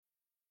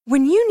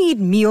When you need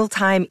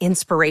mealtime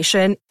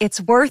inspiration,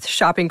 it's worth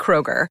shopping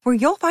Kroger, where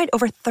you'll find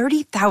over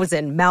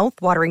 30,000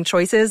 mouth-watering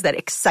choices that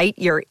excite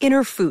your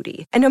inner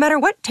foodie. And no matter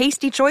what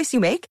tasty choice you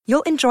make,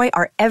 you'll enjoy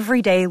our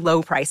everyday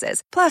low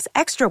prices, plus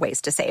extra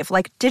ways to save,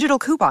 like digital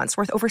coupons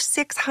worth over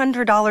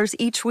 $600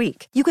 each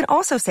week. You can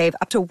also save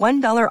up to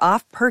 $1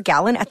 off per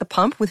gallon at the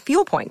pump with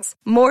fuel points.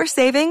 More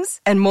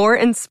savings and more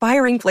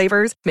inspiring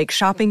flavors make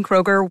shopping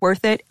Kroger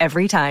worth it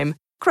every time.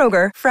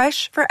 Kroger,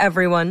 fresh for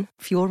everyone.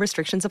 Fuel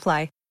restrictions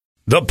apply.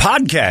 The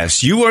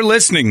podcast you are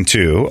listening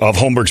to of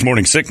Holmberg's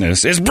Morning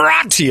Sickness is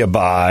brought to you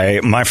by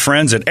my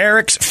friends at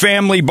Eric's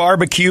Family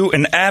Barbecue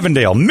in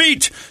Avondale.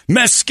 Meet,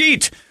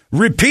 mesquite,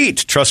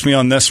 repeat. Trust me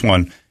on this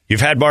one.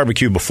 You've had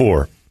barbecue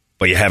before,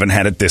 but you haven't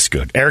had it this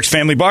good. Eric's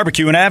Family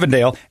Barbecue in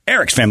Avondale,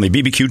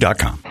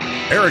 ericsfamilybbq.com.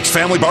 Eric's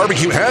Family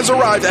Barbecue has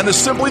arrived and is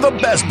simply the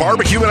best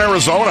barbecue in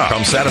Arizona.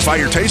 Come satisfy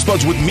your taste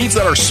buds with meats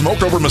that are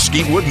smoked over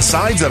mesquite wood and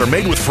sides that are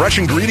made with fresh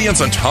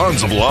ingredients and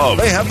tons of love.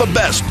 They have the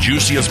best,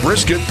 juiciest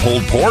brisket,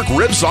 pulled pork,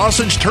 rib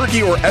sausage,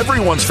 turkey, or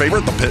everyone's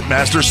favorite, the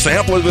Pitmaster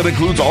Sampler that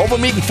includes all the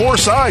meat and 4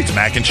 sides.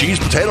 Mac and cheese,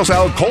 potato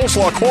salad,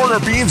 coleslaw, corn, or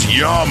beans.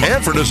 Yum!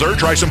 And for dessert,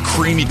 try some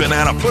creamy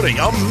banana pudding.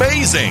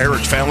 Amazing!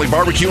 Eric's Family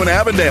Barbecue in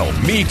Avondale.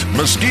 Meat,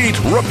 mesquite,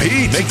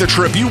 repeat. Make the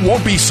trip. You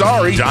won't be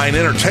sorry. Dine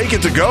in or take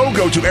it to go.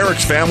 Go to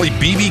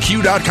ericsfamilybbq.com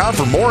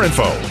for more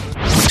info. Rock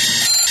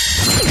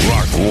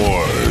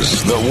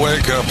Wars, the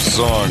wake-up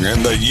song,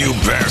 and the you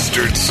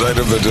bastard sight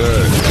of the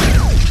day.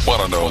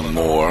 Want to know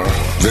more?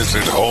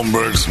 Visit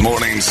Holmberg's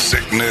Morning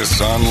Sickness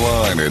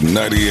online at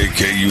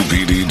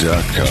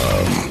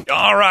 98kupd.com.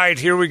 All right,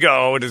 here we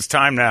go. It is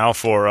time now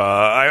for,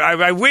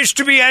 I wish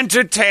to be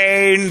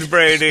entertained,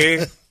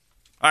 Brady.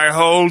 I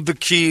hold the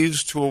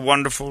keys to a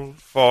wonderful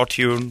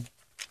fortune.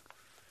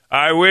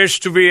 I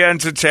wish to be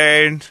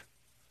entertained.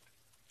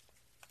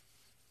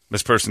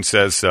 This person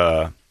says,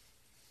 wow,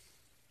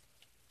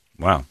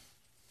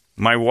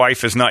 my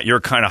wife is not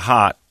your kind of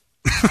hot.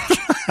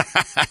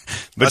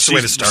 That's the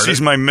way to start.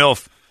 She's my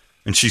MILF,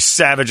 and she's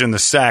savage in the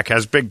sack,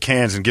 has big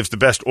cans, and gives the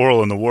best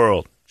oral in the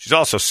world. She's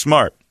also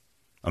smart.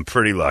 I'm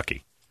pretty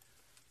lucky.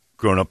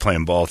 Growing up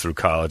playing ball through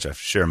college, I've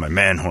shared my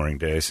man-whoring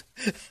days.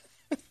 She's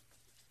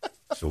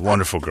a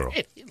wonderful girl.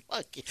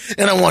 Lucky.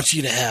 And I want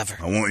you to have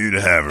her. I want you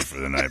to have her for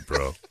the night,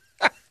 bro.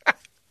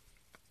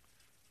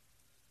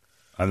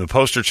 I'm the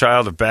poster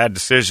child of bad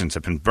decisions.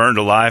 I've been burned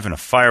alive in a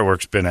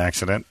fireworks bin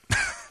accident.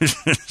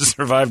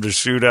 Survived a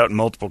shootout and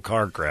multiple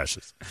car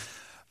crashes.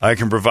 I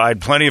can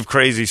provide plenty of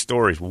crazy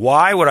stories.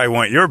 Why would I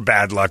want your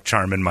bad luck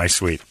charm in my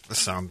suite? This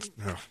sounds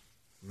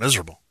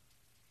miserable.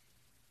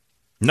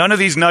 None of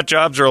these nut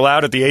jobs are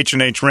allowed at the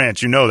H&H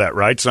Ranch. You know that,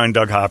 right? Signed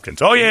Doug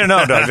Hopkins. Oh, yeah,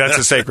 no, Doug, that's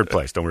a sacred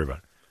place. Don't worry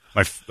about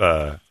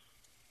it.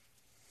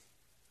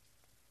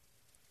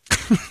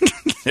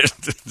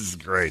 This is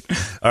great.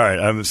 All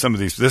right, some of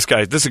these. This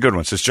is a good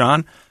one. It says,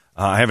 John,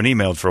 I haven't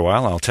emailed for a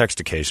while. I'll text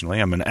occasionally.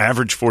 I'm an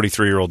average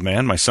 43-year-old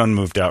man. My son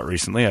moved out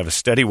recently. I have a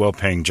steady,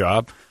 well-paying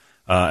job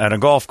at a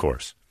golf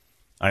course.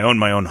 I own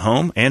my own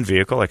home and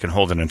vehicle. I can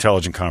hold an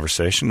intelligent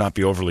conversation, not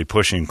be overly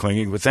pushy and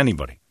clingy with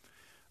anybody.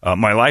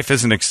 My life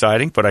isn't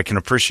exciting, but I can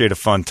appreciate a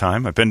fun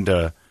time. I've been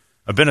a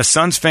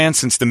Suns fan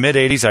since the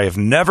mid-'80s. I have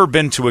never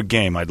been to a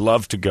game. I'd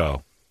love to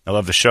go. I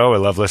love the show. I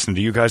love listening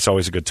to you guys. It's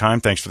always a good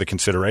time. Thanks for the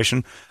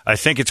consideration. I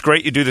think it's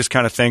great you do this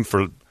kind of thing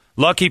for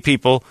lucky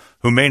people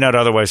who may not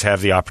otherwise have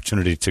the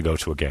opportunity to go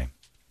to a game.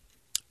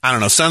 I don't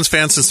know. Suns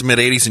fan since the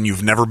mid-'80s and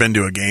you've never been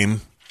to a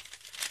game?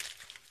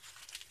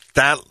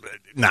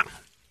 No.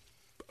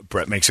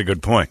 Brett makes a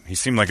good point. He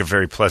seemed like a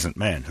very pleasant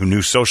man who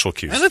knew social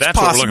cues. And that's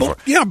possible. what we're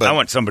looking for. Yeah, but I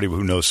want somebody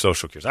who knows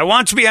social cues. I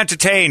want to be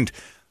entertained.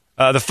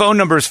 The phone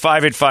number is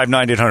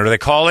 585-9800. Are they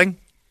calling?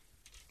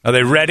 Are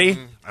they ready?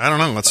 I don't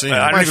know. Let's see.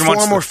 My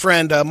former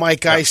friend,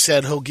 Mike Ice,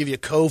 said he'll give you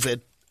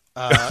COVID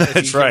if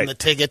you give him the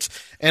tickets,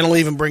 and he'll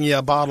even bring you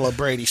a bottle of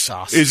Brady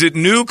sauce. Is it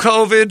new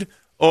COVID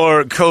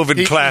or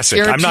COVID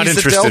Classic? I'm not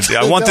interested.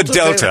 I want the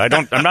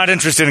Delta. I'm not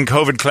interested in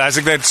COVID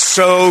Classic. That's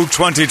so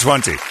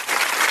 2020.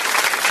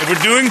 If we're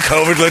doing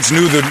COVID, let's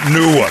do the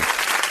new one.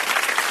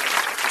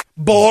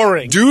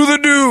 Boring. Do the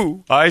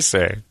new, I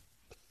say.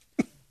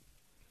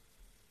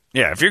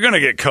 Yeah, if you're going to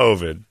get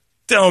COVID,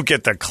 don't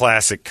get the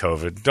classic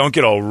COVID. Don't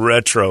get all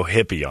retro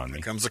hippie on me.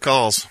 Here comes the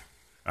calls.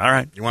 All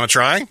right. You want to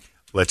try?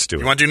 Let's do it.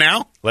 You want to do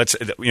now?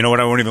 You know what?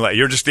 I won't even let you.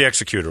 You're just the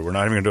executor. We're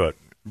not even going to do it.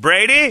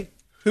 Brady?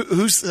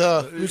 Who's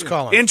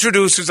calling?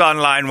 Introduce who's on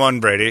line one,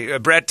 Brady.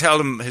 Brett, tell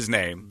him his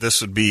name.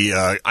 This would be,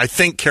 I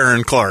think,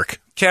 Karen Clark.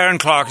 Karen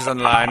Clark is on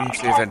line.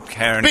 See if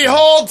Karen.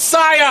 Behold,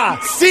 sire,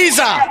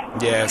 Caesar.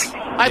 Yes.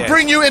 I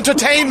bring you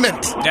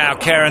entertainment. Now,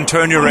 Karen,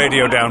 turn your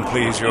radio down,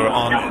 please. You're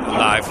on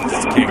live with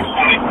the king.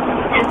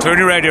 Turn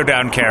your radio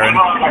down, Karen.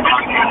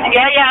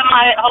 Yeah,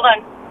 hold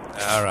on.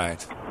 All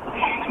right.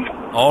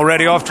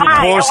 Already off to a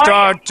poor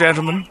start,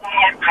 gentlemen.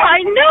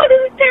 I know,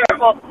 this is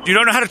terrible. You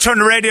don't know how to turn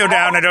the radio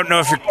down. I don't know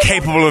if you're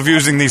capable of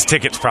using these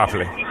tickets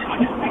properly.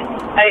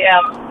 I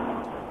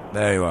am.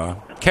 There you are.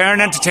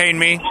 Karen, entertain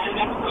me.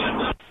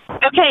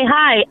 Okay,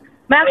 hi.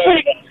 I'm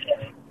actually,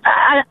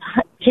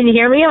 can you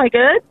hear me? Am I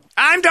good?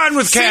 I'm done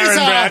with Karen,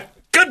 Brett.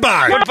 Good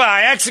Goodbye.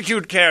 Goodbye.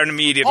 Execute Karen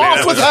immediately. Off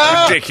That with was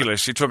her.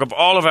 ridiculous. She took up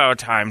all of our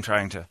time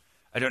trying to...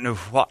 I don't know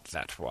what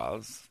that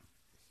was.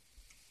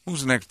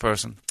 Who's the next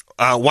person?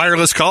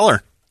 Wireless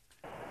caller.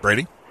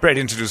 Brady?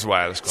 Brady, introduce the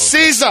wireless caller.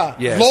 Caesar,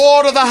 Yes.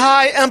 Lord of the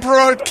High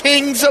Emperor,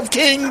 Kings of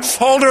Kings,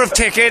 Holder of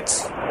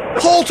tickets.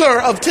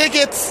 holder of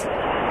tickets.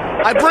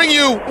 I bring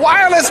you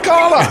wireless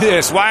caller.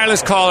 Yes,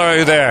 wireless caller, are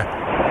you there?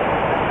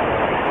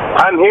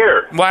 I'm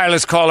here.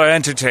 Wireless caller,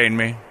 entertain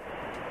me.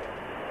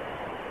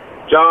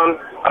 John,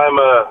 I'm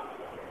a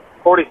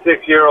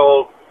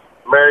 46-year-old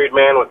married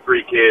man with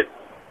 3 kids.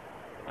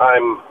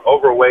 I'm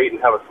overweight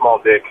and have a small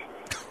dick,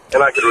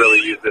 and I could really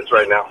use this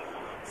right now.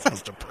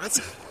 Sounds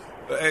depressing.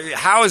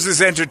 How is this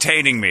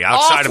entertaining me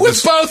outside Off of with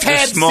this, both this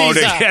heads, small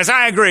dick? Caesar. Yes,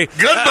 I agree.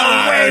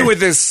 Goodbye. Away with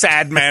this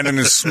sad man and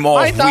his small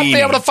Might not be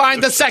weenie. able to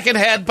find the second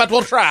head, but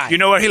we'll try. You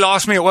know what? He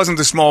lost me. It wasn't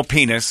the small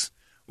penis.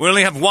 We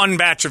only have one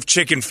batch of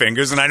chicken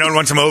fingers, and I don't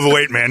want some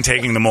overweight man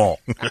taking them all.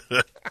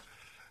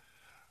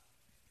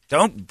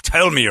 Don't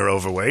tell me you're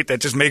overweight. That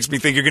just makes me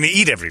think you're going to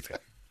eat everything.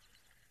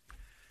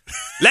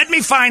 Let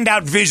me find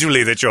out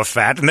visually that you're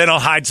fat, and then I'll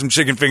hide some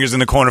chicken fingers in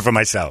the corner for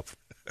myself.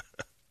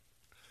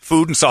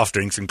 Food and soft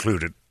drinks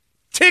included.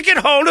 Ticket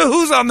holder,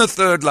 who's on the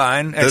third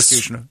line?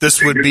 Executioner.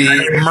 This would be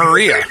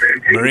Maria.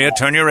 Maria,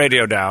 turn your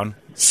radio down.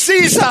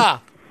 Caesar,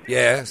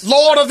 Yes.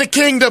 Lord of the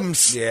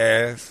Kingdoms.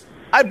 Yes.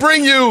 I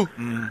bring you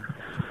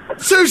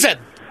Susan.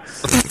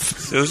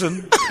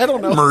 Susan? I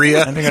don't know.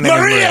 Maria. I think her name is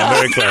Maria.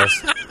 Very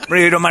close.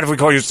 Maria, you don't mind if we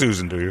call you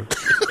Susan, do you?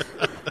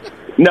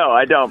 No,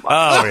 I don't.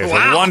 Oh, yes.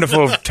 A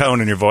wonderful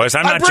tone in your voice.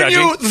 I'm I not bring judging.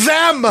 you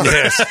them.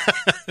 Yes.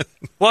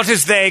 What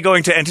is they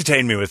going to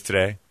entertain me with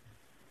today?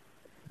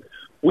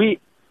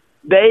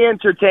 They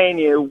entertain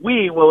you.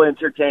 We will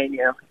entertain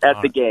you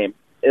at the game.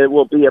 It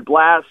will be a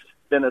blast.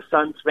 Been a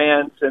Suns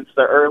fan since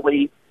the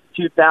early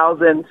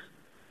 2000s.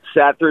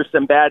 Sat through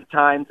some bad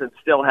times and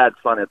still had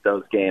fun at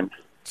those games.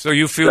 So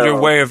you feel your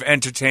way of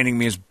entertaining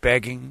me is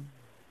begging?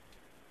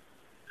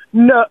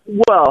 No,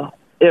 well,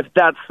 if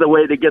that's the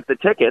way to get the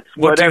tickets.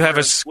 What do you have a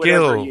whatever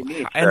skill? you need,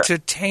 sure.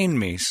 Entertain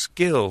me.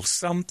 Skill.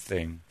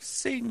 Something.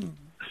 Sing.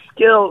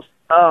 Skills.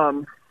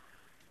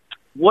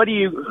 What do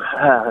you?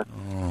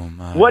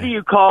 What do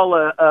you call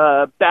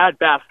a bad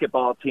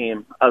basketball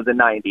team of the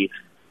 '90s?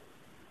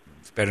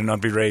 It's better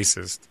not be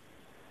racist.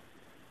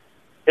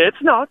 It's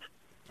not.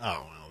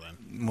 Oh, well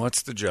then.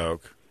 What's the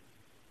joke?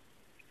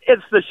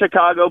 It's the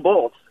Chicago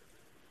Bulls.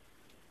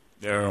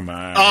 Oh,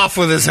 my. Off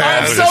with his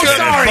head. I'm so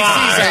sorry,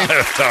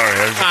 Caesar. Sorry.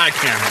 I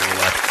can't handle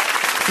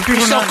that. Do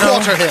people So not know?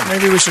 quarter him.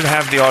 Maybe we should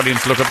have the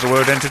audience look up the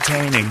word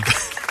entertaining.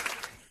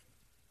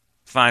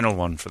 Final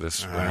one for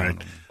this. All right.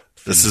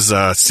 This is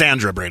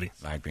Sandra, Brady.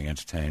 Like being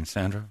entertained.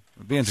 Sandra,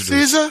 be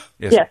introduced. Caesar,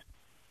 Yes. Yes.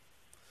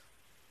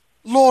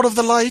 Lord of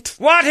the Light.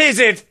 What is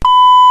it?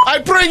 I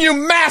bring you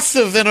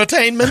massive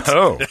entertainment.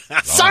 Oh.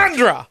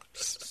 Sandra.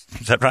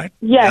 Is that right?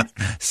 Yes,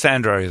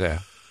 Sandra, are you there?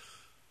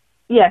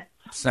 yes.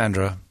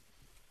 Sandra,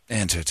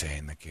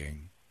 entertain the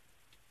king.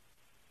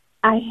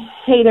 I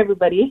hate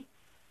everybody,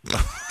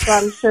 so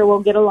I'm sure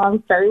we'll get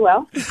along very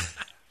well.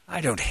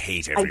 I don't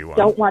hate everyone. I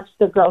don't watch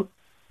the girls'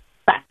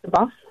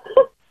 basketball.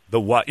 The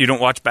what? You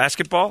don't watch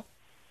basketball?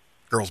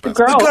 Girls The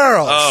basketball.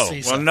 girls. Girls. Oh,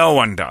 Caesar. well, no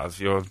one does.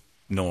 You're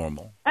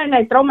normal. And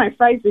I throw my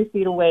fries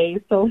receipt away,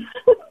 so...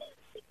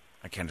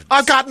 I can't.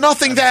 I've got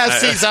nothing there,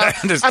 Caesar. I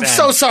understand. I'm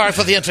so sorry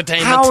for the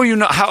entertainment. How are you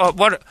not? How?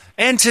 What?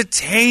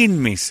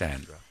 Entertain me,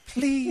 Sandra.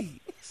 Please.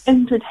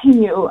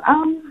 entertain you.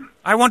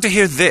 I want to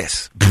hear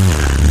this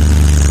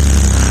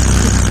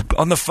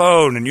on the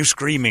phone, and you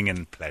screaming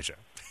in pleasure.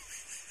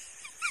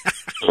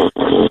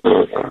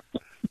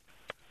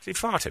 She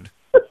farted.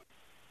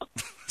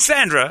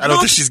 Sandra, I don't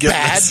think she's getting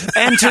bad. this.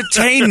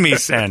 entertain me,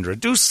 Sandra.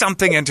 Do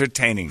something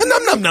entertaining.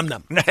 Num num num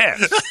num.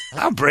 Yes.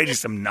 I'll braid you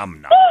some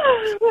num num.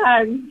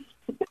 Um,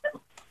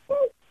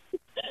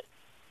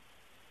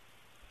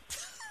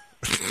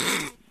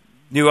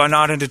 You are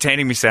not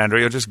entertaining me, Sandra.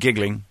 You're just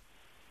giggling.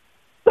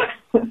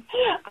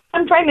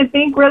 I'm trying to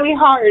think really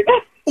hard.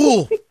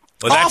 Ooh.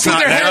 Well, Off with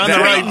their head. on the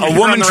right- A you're on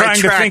woman the right trying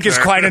to track think is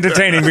there. quite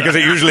entertaining because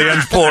it usually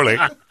ends poorly.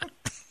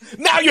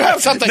 Now you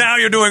have something. Now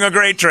you're doing a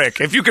great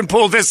trick. If you can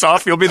pull this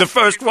off, you'll be the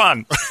first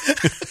one.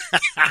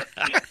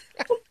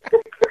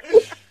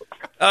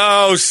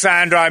 Oh,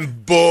 Sandra,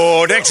 I'm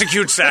bored.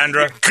 Execute,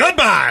 Sandra.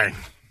 Goodbye.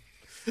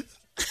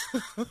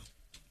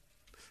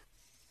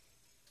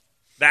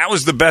 That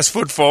was the best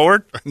foot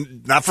forward.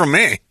 Not from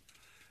me.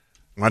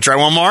 Want to try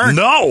one more?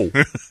 No.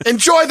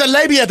 Enjoy the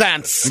labia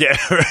dance. Yeah.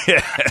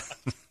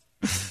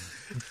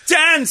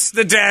 Dance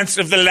the dance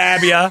of the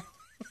labia.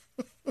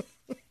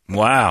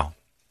 Wow.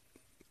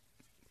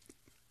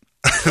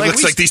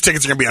 Looks like these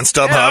tickets are going to be on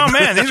StubHub. Oh,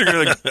 man. These are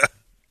going to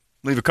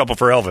leave a couple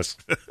for Elvis.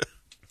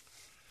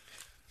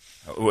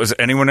 Was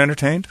anyone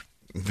entertained?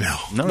 No.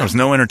 No, there's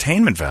no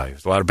entertainment value.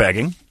 There's a lot of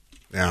begging.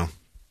 No.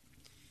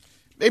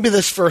 Maybe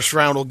this first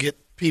round will get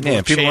people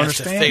a people chance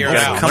understand. to figure it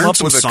Yeah, out. come Learn up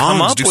some with songs,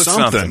 come up do with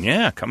something. something.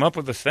 Yeah, come up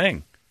with a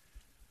thing.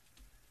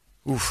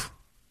 Oof.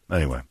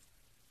 Anyway,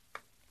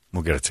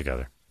 we'll get it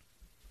together.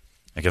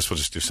 I guess we'll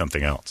just do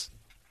something else.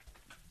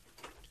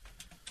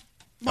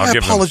 My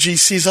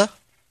apologies, Caesar.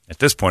 At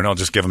this point, I'll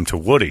just give them to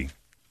Woody.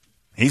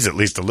 He's at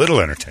least a little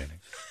entertaining.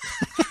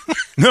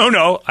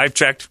 No, I've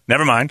checked.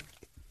 Never mind.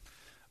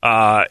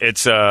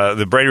 It's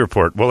the Brady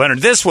Report.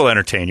 This will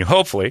entertain you,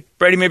 hopefully.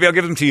 Brady, maybe I'll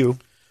give them to you.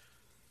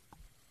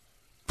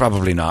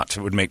 Probably not.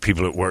 It would make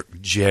people at work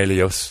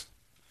jealous.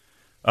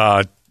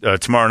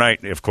 Tomorrow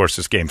night, of course,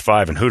 is Game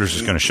 5, and Hooters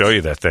is going to show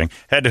you that thing.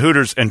 Head to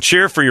Hooters and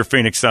cheer for your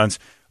Phoenix Suns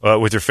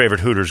with your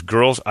favorite Hooters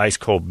Girls Ice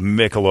Cold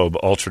Michelob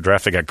Ultra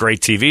Draft. They got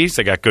great TVs.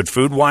 They got good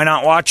food. Why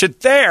not watch it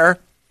there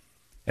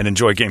and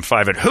enjoy Game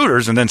 5 at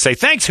Hooters and then say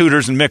thanks,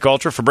 Hooters and Mick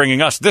Ultra, for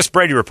bringing us this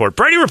Brady Report.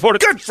 Brady Report.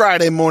 Good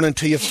Friday morning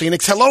to you,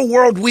 Phoenix. Hello,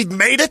 world. We've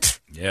made it.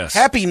 Yes.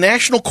 Happy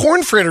National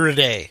Corn Fritter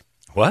Day.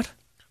 What?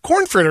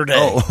 Corn Fritter Day.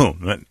 Oh,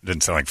 that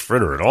didn't sound like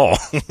fritter at all.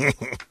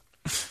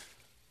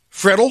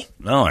 Friddle?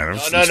 No,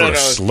 there's some sort of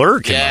slur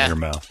came out of your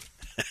mouth.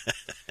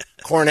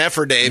 Corn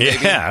Effer Day, baby.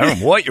 Yeah, I don't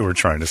know what you were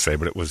trying to say,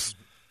 but it was...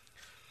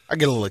 I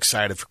get a little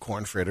excited for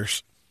corn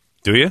fritters.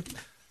 Do you?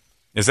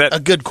 Is that... A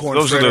good corn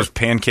fritter? Those are those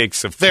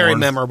pancakes of corn. Very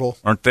memorable.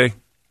 Aren't they?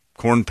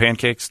 Corn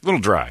pancakes? A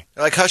little dry.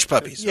 They're like hush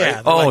puppies, yeah,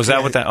 right? Oh, like is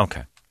that what that...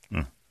 Okay.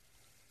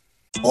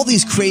 All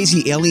these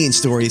crazy alien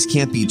stories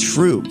can't be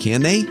true,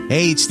 can they?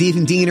 Hey, it's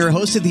Stephen Diener,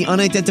 host of the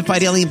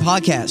Unidentified Alien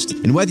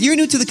Podcast. And whether you're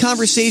new to the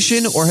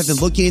conversation or have been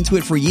looking into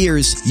it for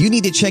years, you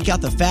need to check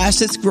out the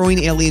fastest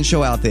growing alien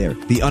show out there,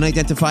 the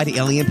Unidentified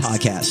Alien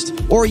Podcast,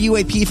 or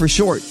UAP for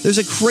short. There's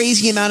a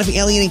crazy amount of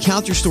alien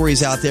encounter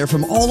stories out there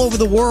from all over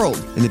the world.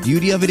 And the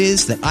beauty of it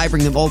is that I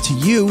bring them all to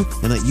you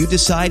and let you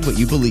decide what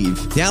you believe.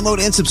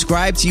 Download and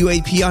subscribe to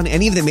UAP on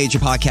any of the major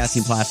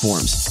podcasting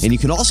platforms. And you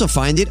can also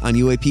find it on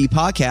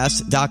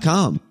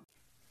UAPpodcast.com.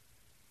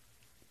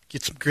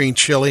 Get some green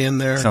chili in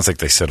there. Sounds like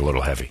they said a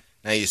little heavy.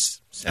 Now you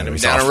send him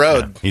down a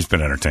road. Yeah, he's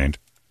been entertained.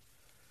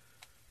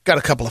 Got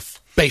a couple of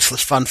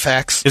baseless fun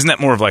facts. Isn't that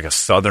more of like a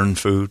southern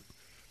food?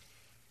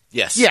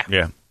 Yes. Yeah.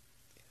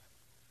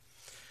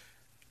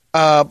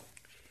 Yeah.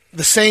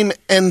 The same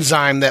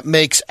enzyme that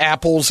makes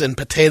apples and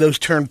potatoes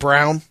turn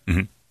brown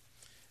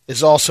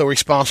is also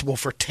responsible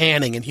for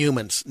tanning in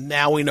humans.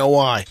 Now we know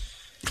why.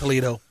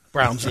 Toledo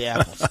browns the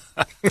apples.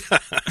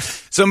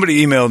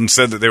 Somebody emailed and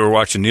said that they were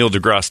watching Neil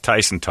deGrasse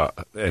Tyson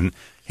talk, and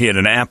he had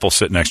an apple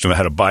sitting next to him,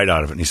 had a bite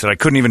out of it. And he said, I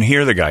couldn't even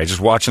hear the guy just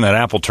watching that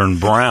apple turn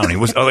brown. He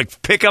was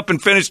like, pick up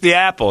and finish the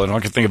apple. And all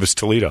I could think of is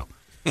Toledo.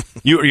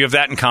 You have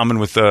that in common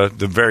with the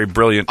very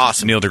brilliant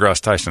Neil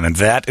deGrasse Tyson. And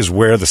that is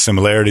where the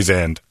similarities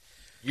end.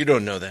 You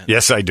don't know that.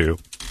 Yes, I do.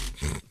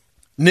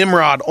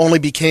 Nimrod only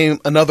became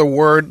another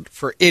word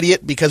for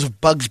idiot because of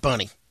Bugs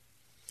Bunny.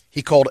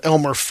 He called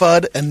Elmer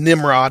Fudd and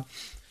Nimrod.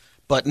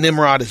 But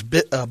Nimrod is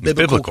a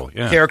biblical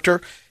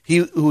character. He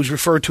was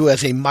referred to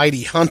as a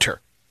mighty hunter.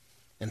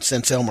 And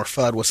since Elmer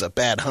Fudd was a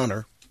bad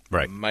hunter.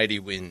 Right. Mighty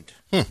wind.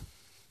 Yeah,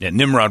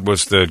 Nimrod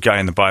was the guy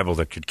in the Bible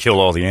that could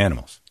kill all the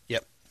animals.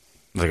 Yep.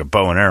 Like a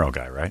bow and arrow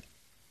guy, right?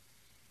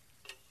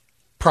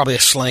 Probably a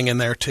sling in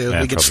there, too.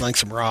 Yeah, He could sling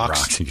some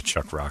rocks. He could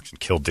chuck rocks and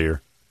kill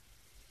deer.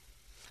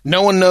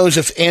 No one knows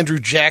if Andrew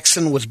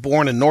Jackson was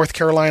born in North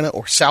Carolina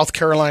or South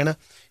Carolina.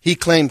 He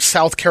claimed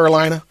South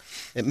Carolina.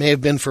 It may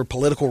have been for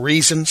political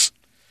reasons.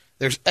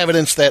 There's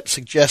evidence that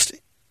suggests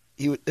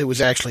it was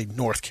actually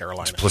North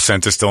Carolina. Is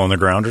placenta still on the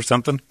ground or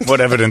something?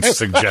 What evidence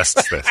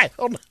suggests this? I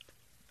don't know.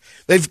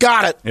 They've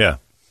got it. Yeah.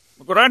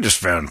 Look what I just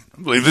found.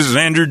 I believe this is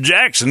Andrew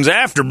Jackson's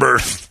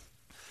afterbirth.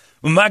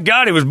 Well, my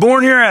God, he was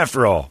born here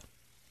after all.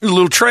 There's a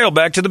little trail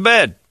back to the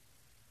bed.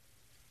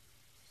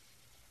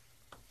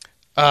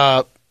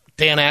 Dan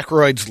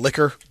Aykroyd's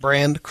liquor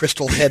brand,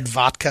 Crystal Head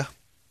Vodka,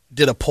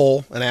 did a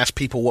poll and asked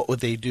people what would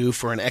they do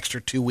for an extra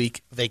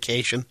 2-week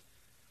vacation.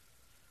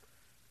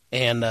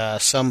 And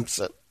some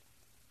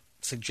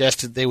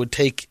suggested they would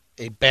take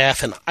a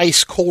bath in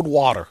ice cold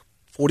water.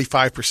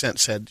 45%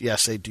 said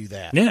yes, they'd do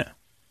that. Yeah.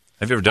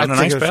 Have you ever done an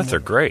ice bath? They're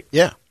great.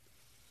 Yeah.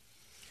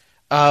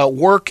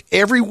 Work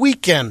every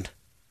weekend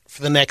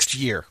for the next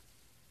year.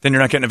 Then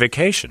you're not getting a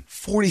vacation.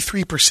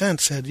 43%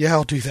 said, yeah,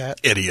 I'll do that.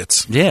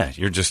 Idiots. Yeah,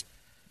 you're just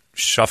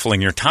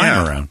shuffling your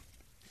time around.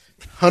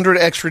 100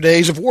 extra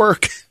days of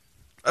work.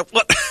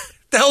 What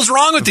the hell's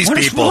wrong with these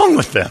people? What's wrong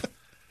with them?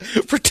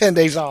 For 10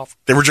 days off.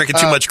 They were drinking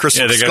too much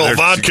Crystal Skull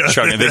vodka.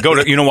 They go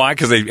to, you know why?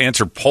 Because they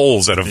answer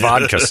polls at a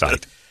vodka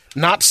site.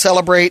 Not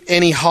celebrate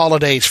any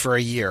holidays for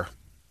a year.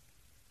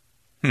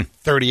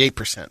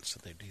 38%, so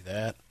they do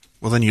that.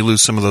 Well, then you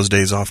lose some of those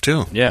days off,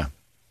 too. Yeah.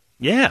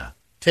 Yeah.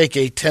 Take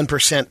a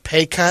 10%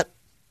 pay cut.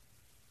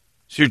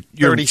 So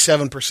you're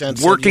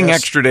 37% working yes.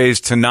 extra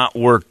days to not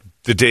work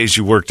the days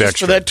you worked just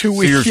extra. for that 2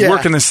 weeks. So you're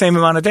working the same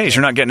amount of days.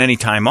 You're not getting any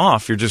time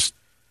off. You're just...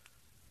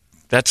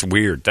 That's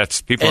weird.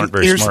 People aren't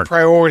very smart. Here's the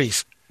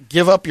priorities.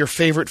 Give up your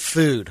favorite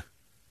food.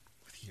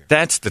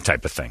 That's the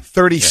type of thing.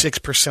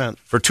 36%. Yeah.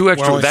 For 2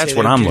 extra... That's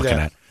what I'm looking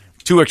at.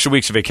 2 extra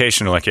weeks of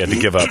vacation are like you had to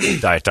give up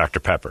Diet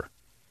Dr. Pepper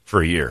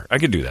for a year. I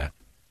could do that.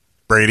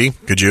 Brady,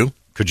 could you?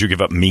 Could you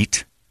give up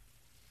meat?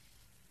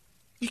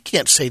 You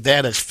can't say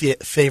that as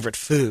favorite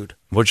food.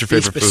 What's your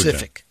favorite food? Be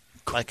specific.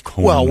 Like,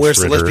 where's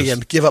the lesbian?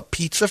 Give up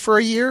pizza for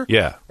a year?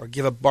 Yeah. Or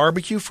give up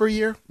barbecue for a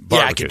year? Barbecue,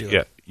 yeah, I could do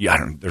it.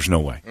 Yeah, there's no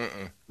way.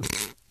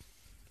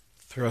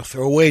 Throw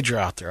a wager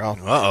out there. All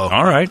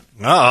right.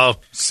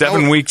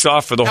 7 weeks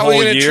off for the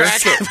whole year.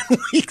 7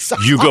 weeks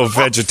off. You go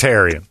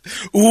vegetarian.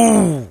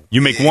 Ooh.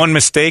 You make one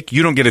mistake,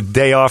 you don't get a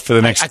day off for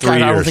the next 3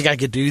 years. I don't think I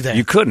could do that.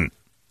 You couldn't.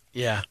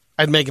 Yeah.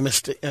 I'd make a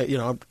mistake,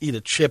 eat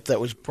a chip that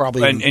was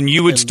probably and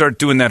you would start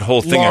doing that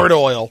whole thing. Lard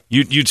oil.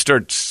 You'd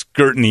start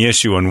skirting the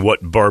issue on what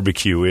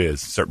barbecue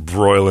is. Start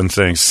broiling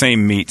things.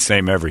 Same meat,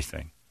 same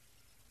everything.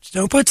 Just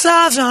don't put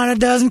sauce on it.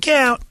 Doesn't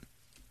count.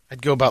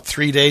 I'd go about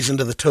 3 days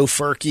into the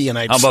tofurkey and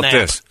I'd How about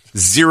this?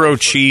 0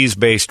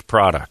 cheese-based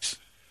products.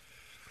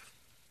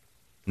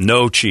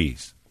 No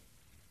cheese.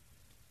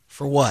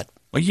 For what?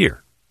 A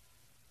year.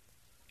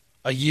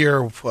 A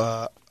year.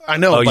 I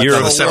know. A but year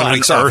for of 7 what?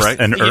 weeks off, right?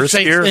 An Earth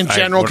year? In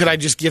general, could I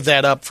just give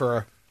that up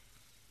for?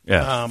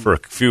 For a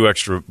few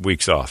extra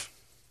weeks off.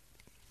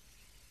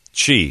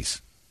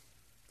 Cheese.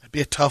 That'd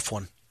be a tough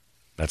one.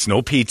 That's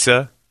no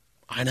pizza.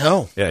 I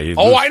know. Yeah. I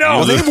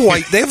know. Well,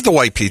 they have the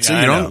white pizza.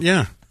 Yeah, you don't.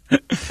 Yeah.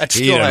 That's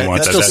He still, doesn't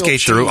want that's that. still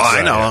skate through. cheese.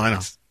 I know.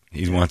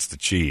 He wants the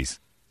cheese.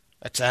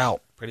 That's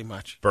out pretty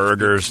much.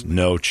 Burgers,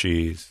 no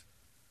cheese.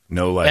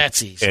 No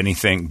That's easy.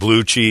 anything.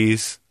 Blue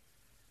cheese.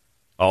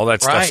 All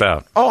that stuff's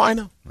out. Oh, I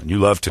know. And you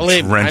love to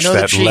Believe me, drench I know the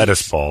that cheese.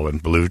 lettuce ball in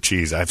blue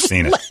cheese. I've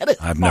seen it. Lettuce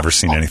I've never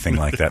seen anything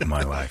like that in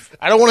my life.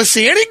 I don't want to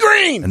see any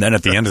green. And then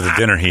at the end of the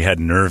dinner, he had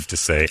nerve to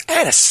say, I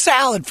had a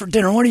salad for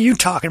dinner. What are you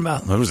talking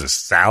about? there was a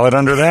salad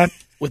under that?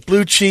 With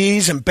blue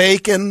cheese and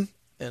bacon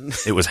and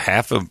It was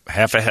half a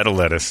head of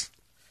lettuce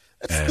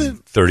the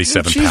and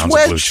 37 blue cheese pounds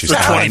wedge of blue cheese.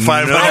 salad. I know.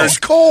 2,500 It's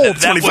cold.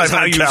 That was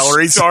how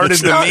you started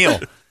the meal.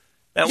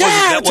 That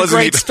it's a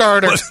great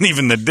starter. wasn't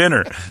even the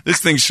dinner. This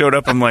thing showed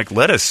up. I'm like,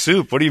 lettuce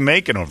soup. What are you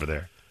making over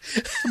there?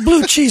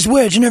 Blue cheese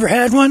wedge. You never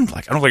had one?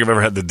 Like, I don't think I've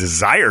ever had the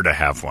desire to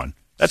have one.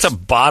 That's a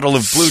bottle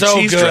of blue So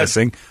cheese good.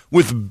 dressing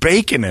with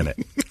bacon in it.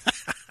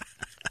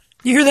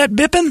 You hear that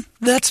bipping?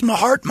 That's my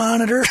heart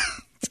monitor.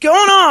 It's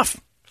going off.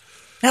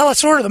 Now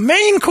let's order the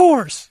main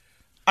course.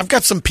 I've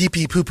got some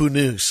pee-pee poo-poo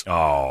news.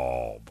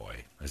 Oh, boy.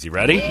 Is he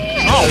ready?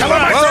 Hello,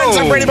 my friends.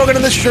 I'm Brady Bogan,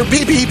 and this is your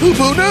pee-pee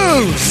poo-poo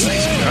news.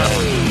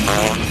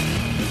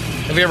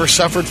 Have you ever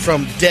suffered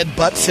from dead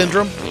butt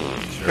syndrome?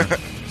 Sure.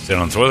 Sit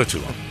on the toilet too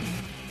long.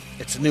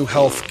 It's a new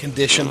health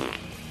condition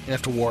you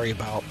have to worry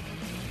about.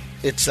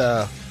 It's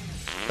a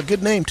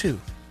good name, too.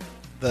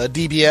 The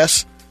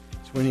DBS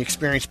is when you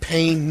experience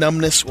pain,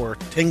 numbness, or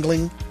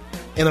tingling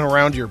in and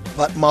around your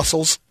butt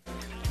muscles,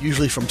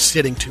 usually from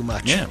sitting too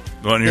much. Yeah.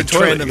 Well, in your Big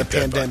toilet, trend in you the get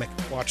dead pandemic,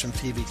 watching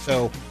TV.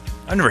 So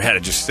I never had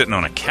it just sitting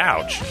on a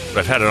couch, but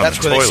I've had it on that's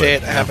the where toilet. they say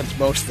it happens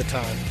most of the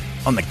time.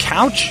 On the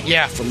couch?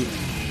 Yeah, from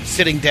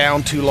sitting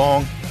down too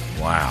long.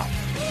 Wow.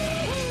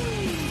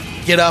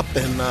 Get up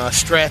and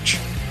stretch.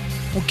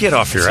 Well, get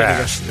off your So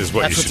ass is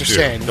what that's you what should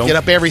they're do. saying. Don't Get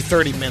up every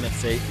 30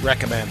 minutes, they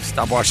recommend.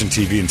 stop watching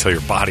TV until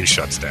your body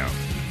shuts down.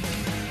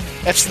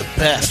 That's the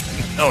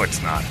best. No,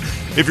 it's not.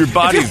 If your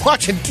body's you're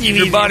watching TV,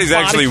 your body's your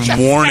body actually shuts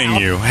warning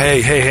down. you,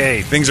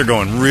 hey, things are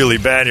going really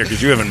bad here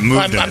because you haven't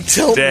moved in I'm a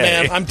tilting, day.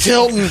 man. I'm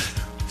tilting.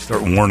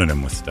 Start warning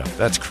him with stuff.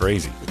 That's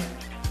crazy.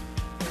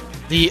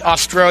 The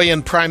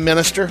Australian Prime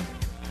Minister,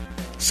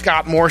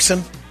 Scott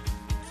Morrison,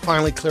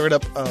 finally cleared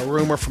up a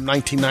rumor from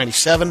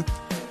 1997.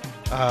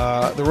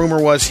 The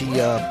rumor was he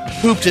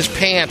pooped his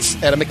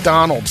pants at a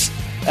McDonald's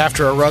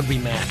after a rugby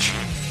match.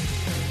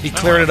 He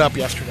cleared it up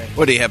yesterday.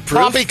 What, do you have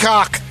proof?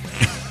 Poppycock!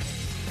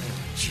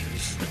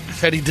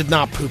 Said he did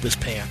not poop his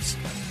pants.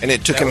 And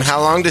it took him how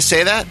long to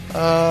say that?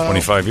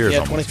 25 years Yeah,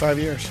 almost. 25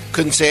 years.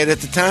 Couldn't say it at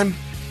the time?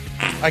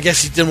 I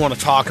guess he didn't want to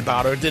talk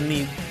about it.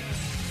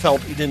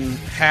 Felt he didn't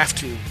have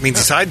to. Means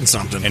he's hiding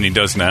something. And he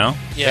does now?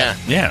 Yeah.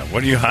 Yeah,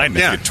 what are you hiding?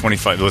 Yeah. If you're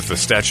 25, with the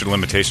statute of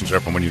limitations are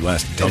up on when you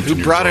last dumped Who in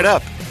your brought it toilet.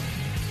 up?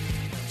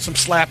 Some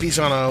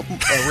slappies on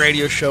a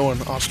radio show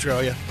in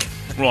Australia.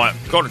 Right,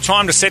 got a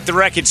time to set the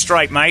record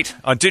straight, mate.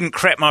 I didn't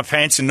crap my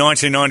pants in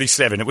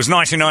 1997. It was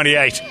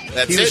 1998.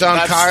 That's He was it. on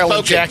I've Kyle and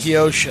spoken. Jackie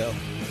O's show.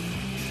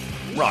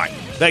 Right,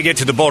 they get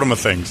to the bottom of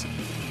things.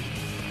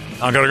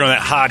 I've got to go on that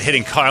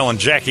hard-hitting Kyle and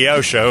Jackie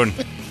O show and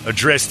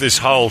address this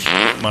whole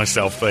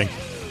myself thing.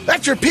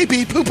 That's your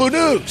pee-pee poo-poo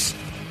news.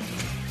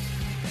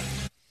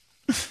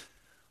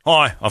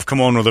 Hi, I've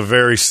come on with a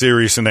very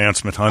serious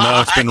announcement. I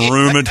know it's been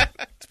rumoured.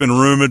 It's been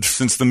rumoured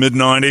since the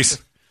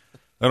mid-90s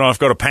that I've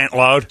got a pant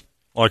load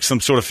like some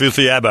sort of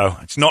filthy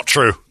abo. It's not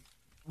true.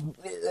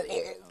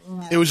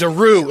 It was a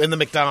roux in the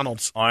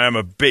McDonald's. I am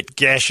a bit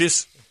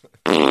gaseous.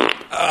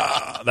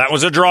 That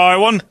was a dry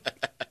one.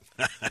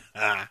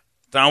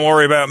 Don't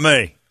worry about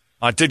me.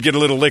 I did get a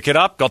little lick it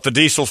up, got the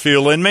diesel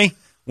fuel in me,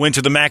 went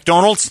to the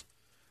McDonald's,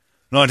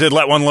 and I did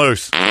let one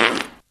loose.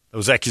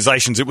 Those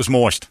accusations it was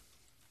moist.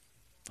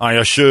 I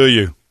assure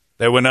you,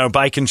 there were no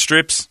bacon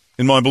strips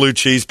in my blue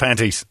cheese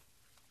panties.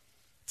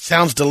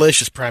 Sounds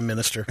delicious, Prime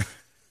Minister.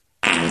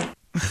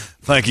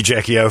 Thank you,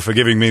 Jackie O, for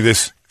giving me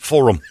this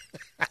forum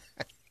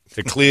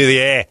to clear the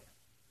air.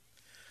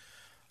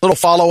 Little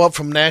follow-up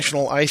from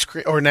National Ice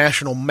Cream or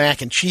National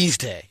Mac and Cheese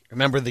Day.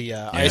 Remember the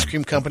ice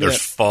cream company? There's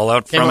that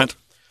fallout came from up- it.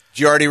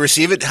 Did you already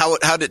receive it? How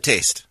did it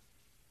taste?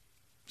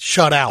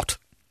 Shut out.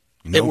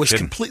 No it was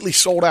kidding. completely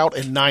sold out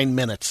in 9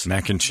 minutes.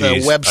 Mac and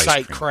cheese. The ice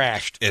website cream.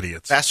 crashed.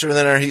 Idiots. Faster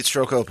than our heat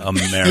stroke open.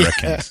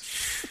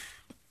 Americans.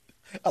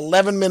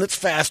 11 minutes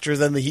faster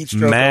than the heat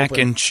stroke Mac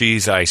open. and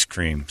cheese ice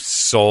cream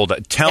sold.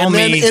 Tell and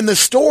me. then in the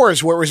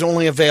stores where it was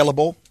only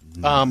available.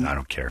 I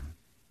don't care.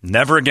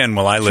 Never again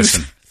will I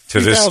listen to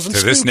this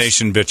scoops.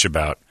 nation bitch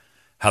about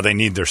how they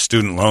need their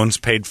student loans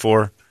paid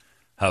for,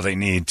 how they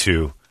need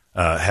to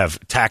have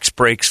tax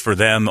breaks for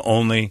them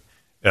only.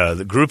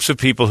 The groups of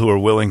people who are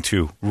willing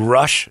to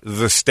rush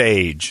the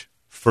stage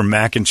for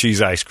mac and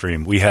cheese ice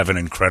cream, we have an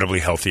incredibly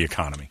healthy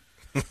economy.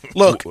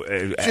 Look,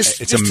 it's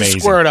just amazing. to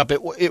square it up,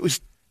 it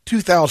was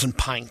 2,000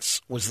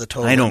 pints was the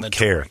total. I don't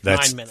inventory. care.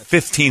 That's 9 minutes.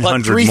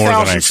 1,500 But more than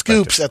I 3,000 expected.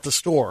 scoops at the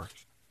store,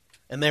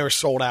 and they were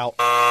sold out.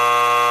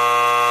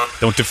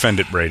 Don't defend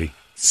it, Brady.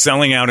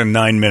 Selling out in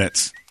 9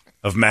 minutes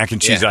of mac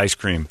and cheese ice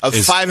cream Of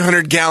is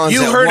 500 gallons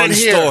You at heard one it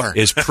here. store.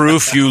 is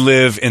proof you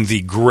live in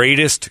the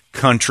greatest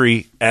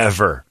country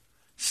ever.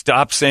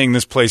 Stop saying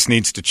this place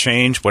needs to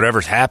change.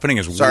 Whatever's happening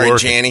is Sorry,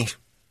 working. Janny.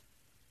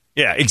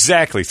 Yeah,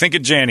 exactly. Think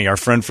of Janny, our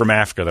friend from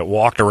Africa that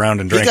walked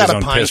around and He drank got his a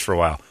own pint. piss for a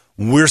while.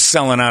 We're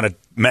selling out of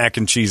mac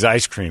and cheese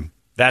ice cream.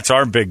 That's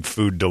our big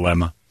food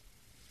dilemma.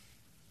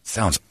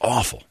 Sounds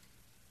awful.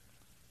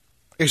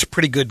 Here's a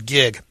pretty good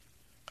gig.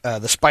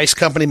 The spice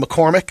company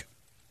McCormick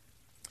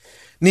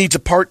needs a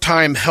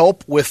part-time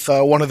help with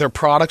one of their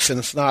products, and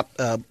it's not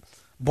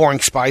boring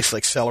spice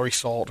like celery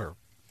salt or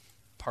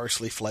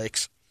parsley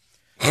flakes.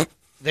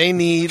 They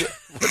need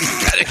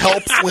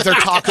help with their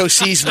taco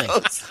seasoning.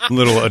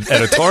 Little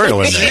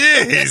editorial in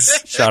there.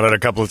 Jeez. Shout out a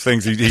couple of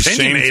things. He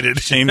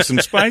shamed some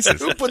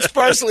spices. Who puts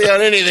parsley on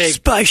anything?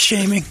 Spice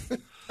shaming.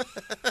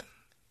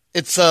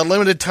 It's a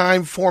limited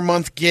time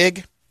 4-month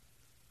gig.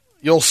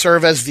 You'll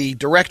serve as the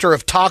director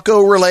of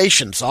taco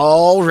relations.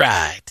 All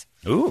right.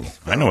 Ooh,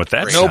 I know what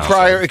that No sounds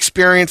prior like.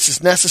 experience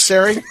is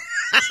necessary. You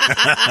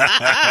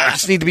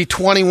just need to be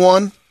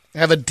 21,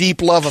 have a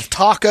deep love of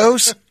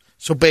tacos.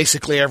 So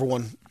basically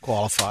everyone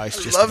qualifies.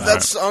 Just Love about.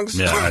 that song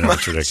so Yeah, I know. much.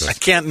 It's ridiculous. I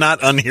can't not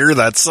unhear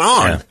that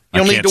song. Yeah.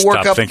 You'll I need can't to work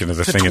stop up thinking of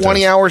the to thing it 20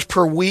 does. hours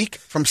per week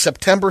from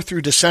September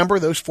through December,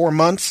 those 4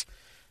 months.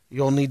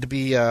 You'll need to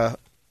be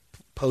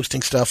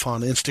posting stuff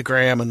on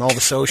Instagram and all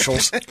the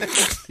socials.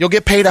 You'll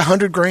get paid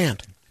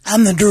 $100,000.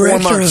 I'm the 4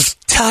 director months.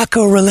 of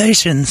taco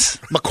relations.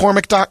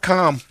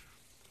 McCormick.com.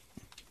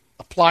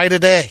 Apply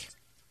today.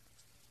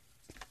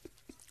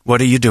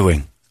 What are you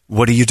doing?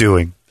 What are you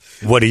doing?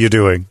 What are you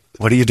doing?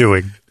 What are you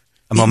doing?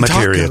 I'm on my Eating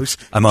period. tacos.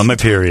 I'm on my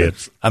Eating period.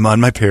 tacos. I'm on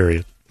my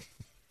period.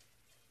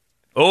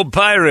 Old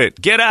pirate,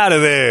 get out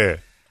of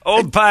there.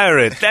 Old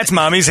pirate, that's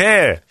mommy's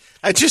hair.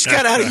 I just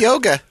got out of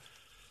yoga.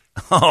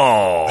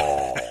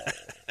 Oh.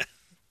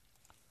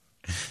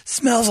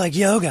 Smells like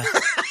yoga.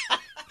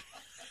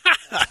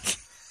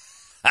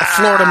 A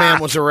Florida man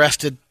was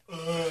arrested.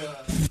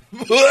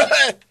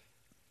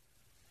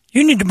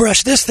 You need to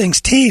brush this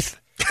thing's teeth.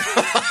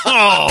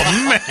 Oh,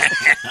 man.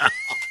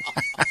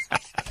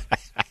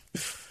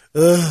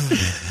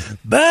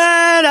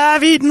 But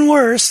I've eaten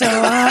worse, so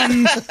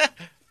I'm...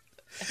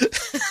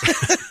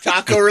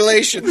 Taco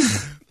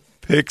relations.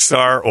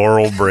 Pixar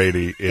Oral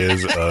Brady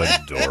is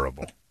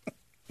adorable.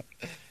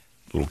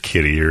 Little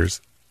kitty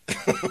ears.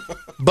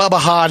 Bubba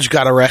Hodge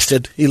got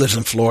arrested. He lives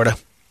in Florida.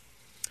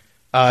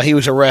 He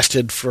was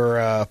arrested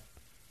for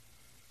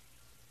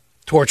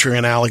torturing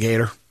an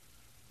alligator.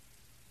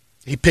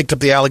 He picked up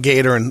the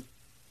alligator and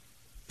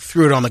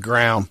threw it on the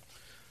ground.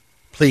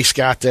 Police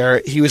got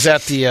there. He was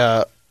at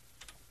the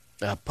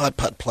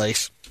putt-putt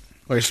place.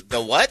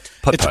 The what?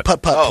 It's a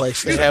putt-putt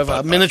place. They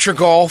have miniature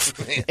golf,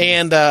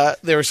 and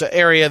there's an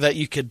area that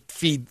you could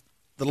feed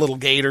the little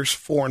gators,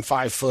 4 and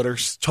 5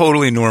 footers.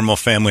 Totally normal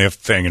family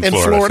thing in In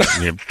Florida.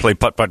 Florida. You play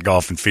putt-putt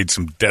golf and feed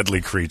some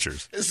deadly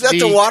creatures. Is that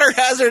the water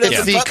hazard? It's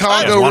at the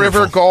putt-putt? Congo Yeah, River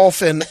wonderful.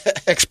 Golf and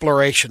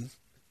Exploration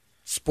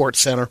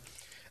Sports Center.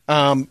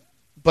 But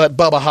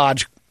Bubba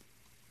Hodge,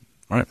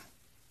 All right.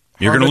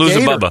 You're Harm going to a lose a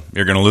gator. Bubba.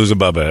 You're going to lose a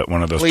Bubba at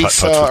one of those police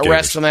putt-putts with arrested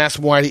gators. him and asked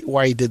him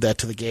why he did that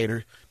to the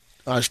gator.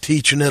 I was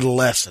teaching it a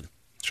lesson.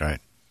 That's right.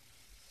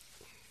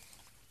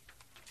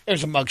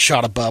 There's a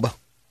mugshot of Bubba.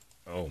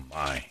 Oh,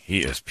 my. He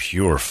is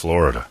pure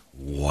Florida.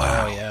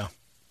 Wow. Oh, yeah.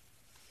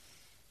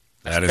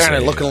 That is Kind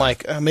of a, looking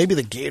like maybe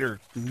the gator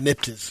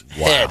nipped his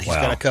head. He's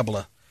wow. got a couple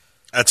of...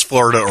 That's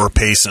Florida or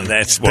Payson.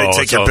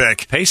 Take your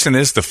pick. Payson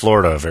is the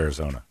Florida of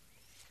Arizona.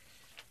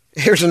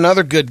 Here's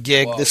another good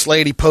gig. This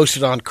lady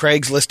posted on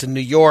Craigslist in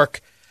New York.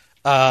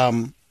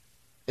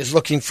 Is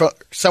looking for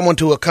someone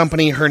to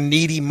accompany her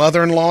needy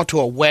mother-in-law to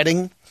a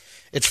wedding.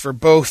 It's for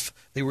both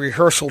the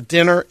rehearsal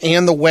dinner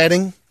and the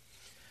wedding.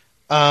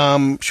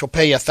 She'll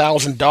pay you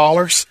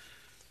 $1,000.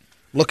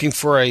 Looking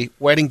for a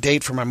wedding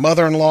date for my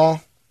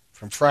mother-in-law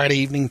from Friday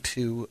evening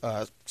to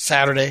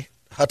Saturday,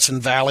 Hudson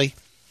Valley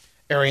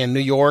area in New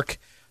York.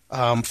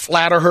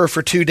 Flatter her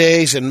for 2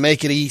 days and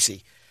make it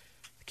easy.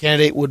 The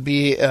candidate would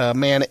be a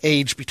man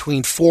aged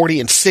between 40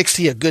 and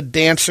 60, a good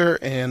dancer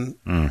and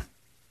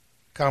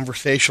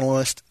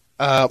conversationalist.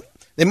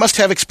 They must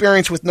have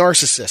experience with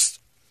narcissists.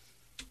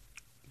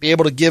 Be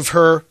able to give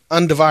her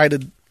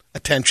undivided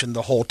attention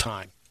the whole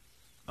time.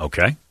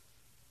 Okay.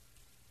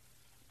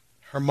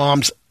 Her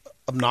mom's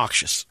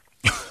obnoxious.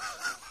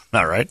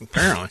 All right.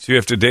 Apparently. So you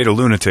have to date a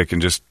lunatic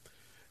and just...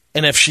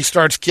 And if she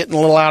starts getting a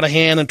little out of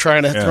hand and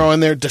trying to throw in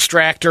there,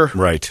 distract her,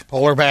 right.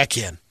 Pull her back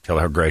in. Tell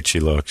her how great she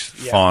looks.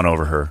 Fawn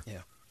over her. Yeah.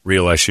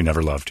 Realize she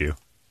never loved you.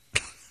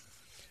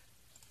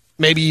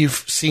 Maybe you've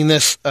seen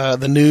this,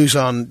 the news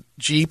on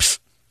Jeeps,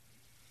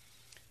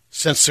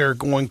 since they're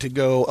going to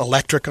go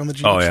electric on the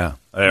Jeeps. Oh, yeah.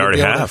 They already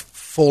They'll be able have. to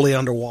fully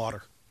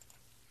underwater.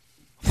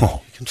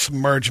 Oh. You can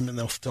submerge them and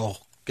they'll still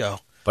go.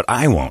 But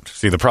I won't.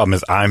 See, the problem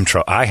is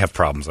I have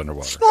problems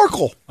underwater.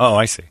 Snorkel. Oh,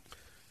 I see.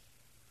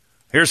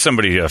 Here's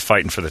somebody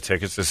fighting for the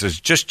tickets. This is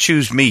just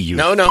choose me. You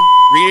No.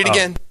 Read it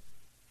again.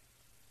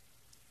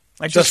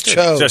 I Just did.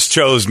 chose. Just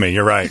chose me.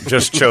 You're right.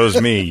 Just chose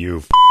me.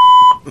 You.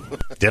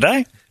 Did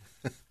I?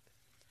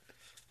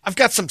 I've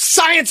got some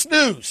science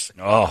news.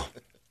 Oh,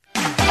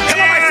 Hello,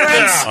 my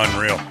friends.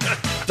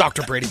 unreal.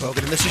 Dr. Brady Bogan,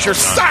 and this is your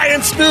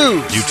science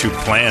news. You two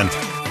planned.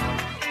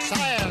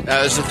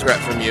 That was a threat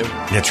from you.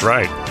 That's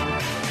right.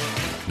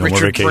 No more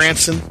Richard vacation.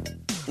 Branson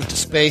went to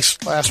space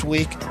last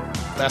weekend,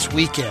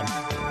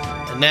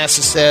 and NASA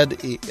said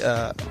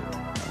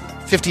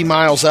 50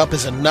 miles up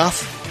is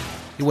enough.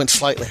 He went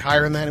slightly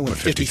higher than that. He went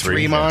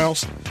 53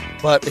 miles.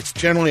 But it's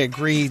generally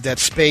agreed that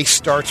space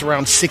starts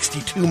around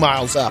 62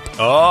 miles up.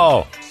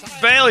 Oh,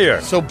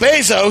 failure. So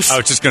Bezos, I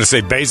was just going to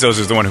say Bezos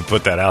is the one who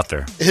put that out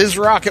there. his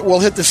rocket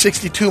will hit the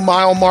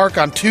 62-mile mark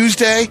on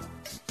Tuesday.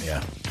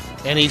 Yeah.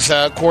 And he's,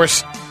 of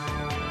course,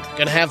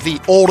 going to have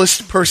the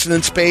oldest person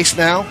in space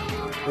now,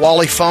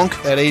 Wally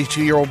Funk, that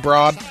 82-year-old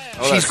broad.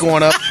 She's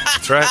going up.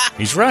 That's right.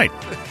 He's right.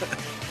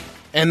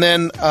 And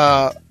then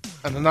an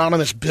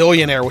anonymous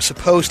billionaire was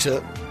supposed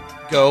to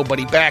go, but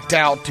he backed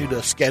out due to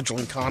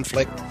scheduling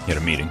conflict. He had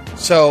a meeting.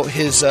 So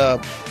his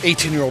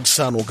 18-year-old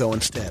son will go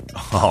instead.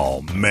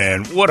 Oh,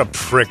 man. What a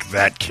prick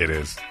that kid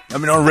is. I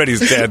mean, already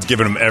his dad's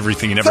giving him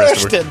everything. He never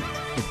has to Thurston.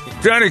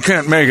 Daddy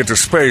can't make it to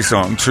space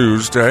on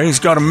Tuesday. He's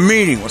got a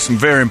meeting with some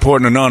very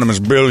important anonymous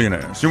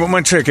billionaires. You want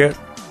my ticket?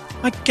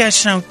 I guess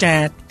so,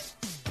 Dad.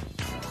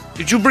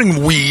 Did you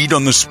bring weed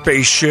on the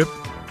spaceship?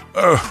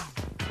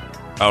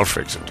 I'll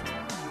fix it.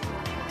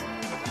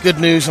 Good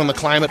news on the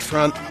climate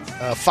front.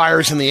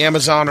 Fires in the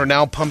Amazon are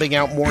now pumping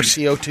out more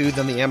CO2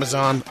 than the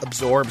Amazon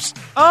absorbs.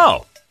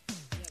 Oh.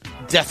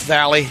 Death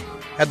Valley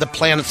had the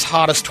planet's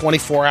hottest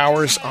 24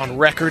 hours on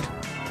record,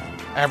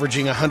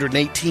 averaging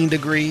 118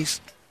 degrees.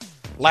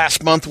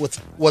 Last month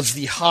was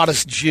the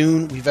hottest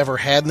June we've ever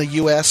had in the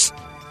U.S.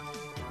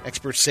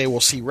 Experts say we'll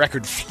see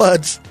record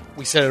floods.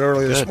 We said it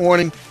earlier this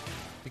morning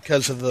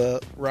because of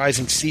the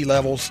rising sea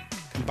levels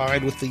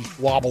combined with the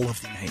wobble of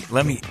the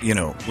Let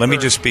me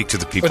just speak to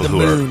the people the who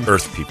moon. are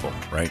Earth people,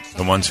 right?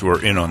 The ones who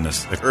are in on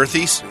this. The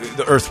Earthies?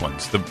 The Earth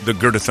ones. The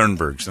Greta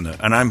Thunbergs.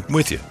 And I'm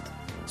with you.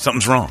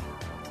 Something's wrong.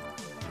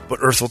 But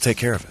Earth will take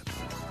care of it.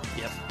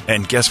 Yep.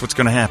 And guess what's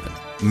going to happen?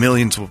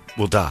 Millions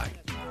will die.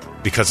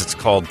 Because it's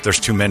called there's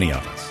too many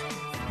of us.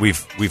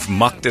 We've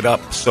mucked it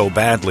up so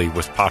badly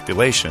with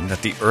population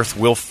that the Earth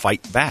will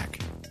fight back.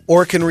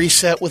 Or it can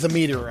reset with a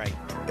meteorite.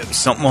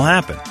 Something will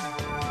happen.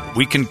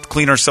 We can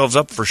clean ourselves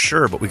up for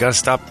sure, but we got to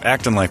stop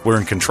acting like we're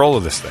in control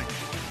of this thing.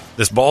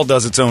 This ball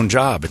does its own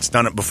job. It's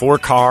done it before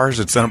cars.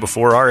 It's done it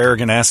before our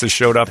arrogant asses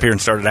showed up here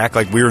and started to act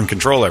like we were in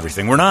control of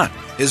everything. We're not.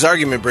 His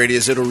argument, Brady,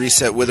 is it'll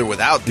reset with or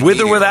without the With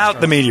or meteorite. without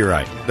the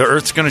meteorite. The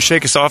Earth's going to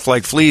shake us off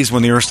like fleas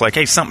when the Earth's like,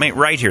 hey, something ain't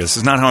right here. This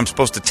is not how I'm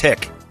supposed to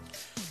tick.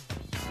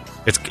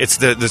 It's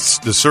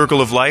the circle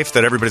of life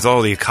that everybody's,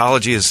 the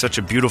ecology is such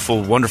a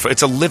beautiful, wonderful,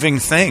 it's a living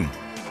thing.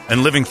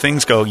 And living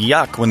things go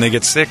yuck when they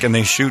get sick and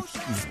they shoot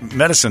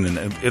medicine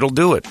and it'll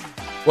do it.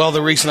 Well,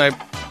 the reason I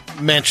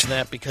mention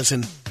that because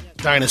in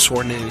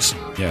dinosaur news,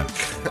 Yeah.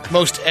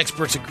 most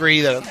experts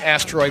agree that an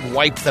asteroid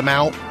wiped them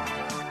out,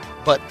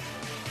 but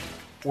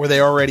were they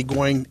already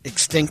going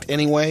extinct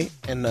anyway?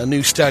 And a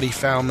new study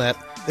found that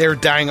they were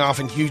dying off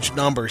in huge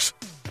numbers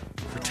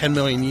for 10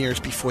 million years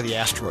before the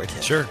asteroid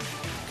hit. Sure.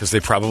 Because they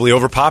probably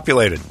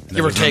overpopulated.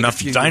 There or was take a enough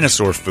few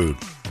dinosaur food.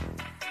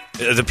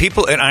 The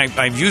people, and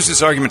I've used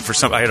this argument for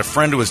some. I had a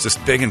friend who was this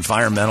big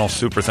environmental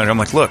super thing. I'm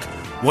like, look,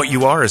 what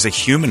you are is a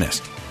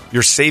humanist.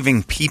 You're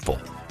saving people.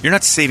 You're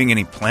not saving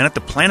any planet.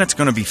 The planet's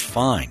going to be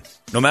fine.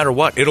 No matter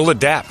what, it'll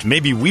adapt.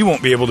 Maybe we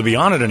won't be able to be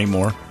on it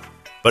anymore,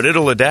 but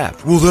it'll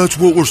adapt. Well, that's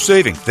what we're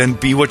saving. Then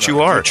be what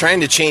you are. You're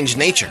trying to change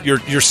nature.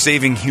 You're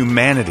saving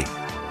humanity.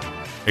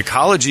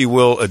 Ecology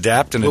will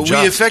adapt and But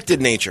adjust. we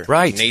affected nature.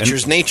 Right.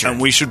 Nature's nature. And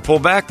we should pull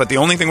back, but the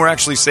only thing we're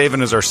actually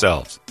saving is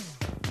ourselves.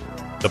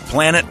 The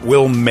planet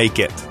will make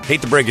it.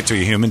 Hate to break it to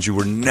you, humans, you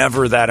were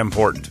never that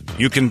important.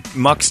 You can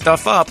muck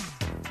stuff up,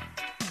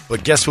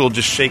 but guess who will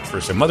just shake for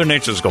a second? Mother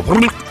Nature will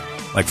go,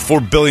 like 4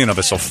 billion of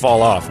us will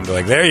fall off and be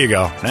like, there you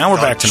go. Now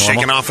we're back to normal.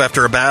 Shaking off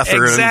after a bath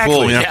or in a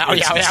pool. Yeah.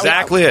 It's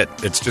exactly it.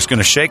 It's just going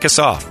to shake us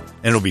off.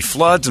 And it'll be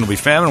floods and it'll be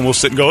famine, and we'll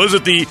sit and go, is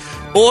it the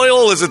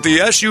oil? Is it the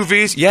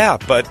SUVs? Yeah,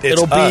 but it's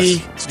It'll be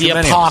us. It's the too many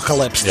of us.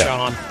 apocalypse, Yeah.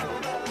 John.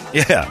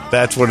 Yeah,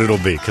 that's what it'll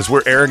be, because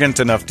we're arrogant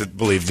enough to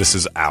believe this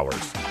is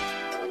ours.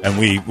 And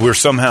we're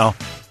somehow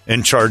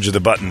in charge of the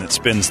button that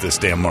spins this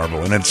damn marble,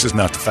 and it's just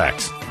not the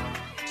facts.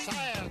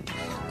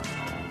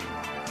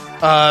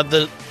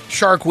 The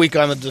Shark Week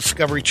on the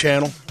Discovery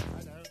Channel,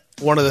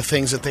 one of the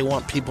things that they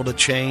want people to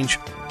change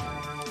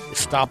is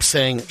stop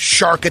saying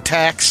shark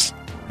attacks.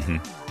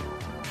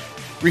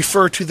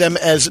 Refer to them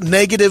as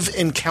negative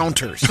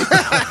encounters.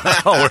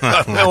 Oh,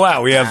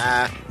 wow. We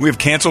have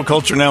cancel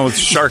culture now with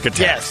shark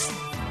attacks. Yes.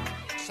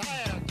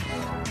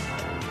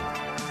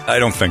 I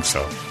don't think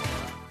so.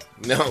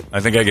 No. I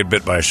think I get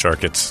bit by a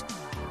shark.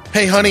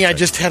 Hey, honey, I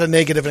just had a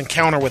negative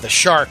encounter with a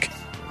shark.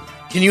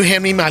 Can you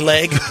hand me my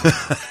leg?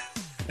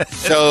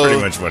 So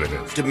pretty much what it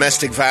is.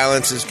 Domestic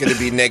violence is going to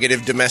be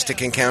negative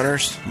domestic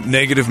encounters?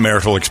 Negative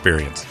marital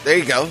experience, There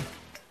you go.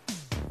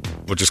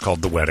 which is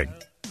called the wedding.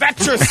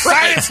 That's your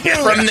science.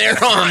 From there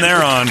on. From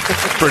there on,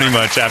 pretty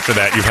much after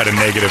that, you've had a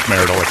negative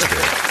marital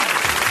experience.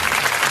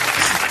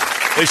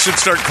 They should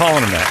start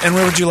calling them that. And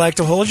where would you like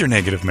to hold your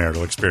negative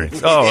marital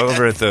experience? Oh,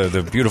 over at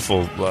the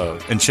beautiful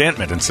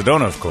Enchantment in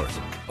Sedona, of course.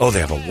 Oh, they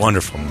have a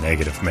wonderful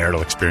negative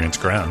marital experience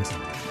grounds.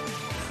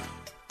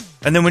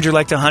 And then would you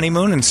like to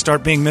honeymoon and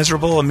start being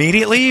miserable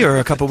immediately or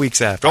a couple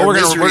weeks after? Oh, we're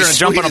going to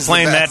jump on a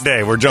plane that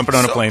day. We're jumping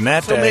on a plane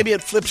that day. So maybe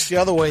it flips the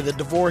other way. The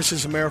divorce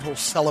is a marital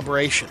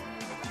celebration.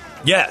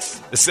 Yes.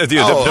 The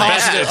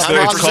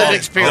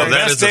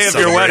best day of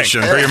your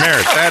wedding or your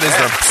marriage. That is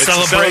the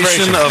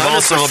celebration of all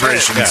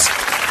celebrations.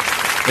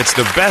 Yeah. It's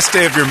the best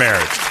day of your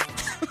marriage.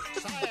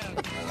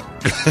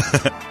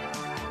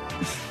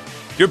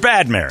 Your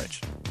bad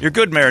marriage. Your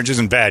good marriage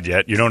isn't bad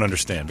yet. You don't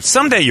understand. But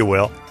someday you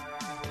will.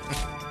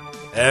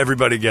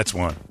 Everybody gets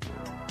one.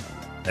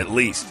 At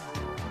least.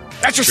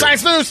 That's your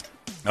science news.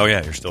 Oh,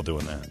 yeah. You're still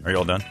doing that. Are you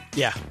all done?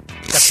 Yeah.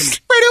 Got some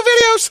radio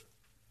videos.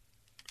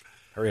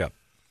 Hurry up.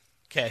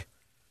 Okay.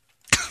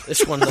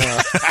 This one,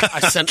 I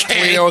sent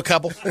Leo a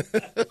couple.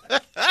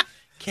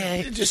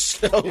 Okay.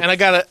 And I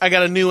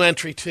got a new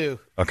entry, too.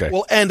 Okay.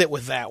 We'll end it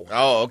with that one.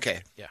 Oh,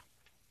 okay. Yeah.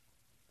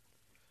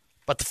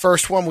 But the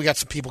first one, we got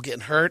some people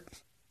getting hurt.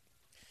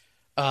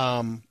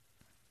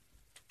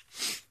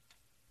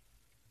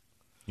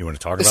 You want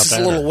to talk this about is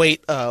that? a little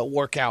weight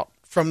workout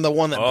from the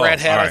one that Brad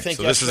had, all right. I think.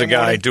 So this is a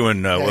guy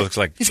doing what looks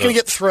like... He's going to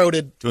get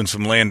throated. Doing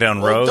some laying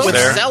down rows Don't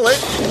there. sell it.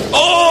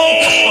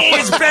 Oh!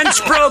 His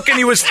bench broke and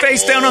he was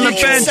face down on the You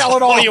can bench. sell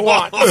it all you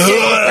want. Get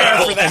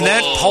prepared for that. And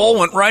that pole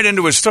went right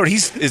into his throat.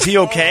 Is he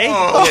okay?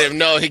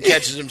 No, he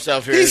catches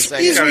himself here in a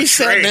second. He's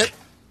resetting it.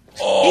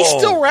 He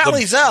still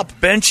rallies up.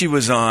 Bench he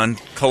was on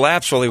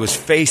collapsed while he was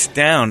face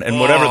down, and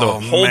whatever the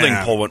holding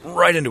pole went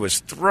right into his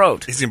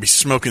throat. He's going to be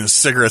smoking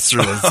cigarettes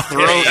through the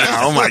throat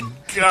now. Oh, my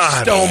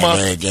God.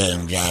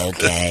 Stoma.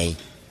 Okay.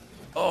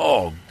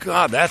 Oh,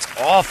 God, that's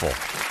awful.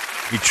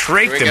 He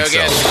traked Here we go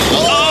himself. again.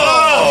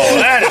 Oh,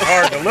 that is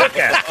hard to look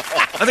at.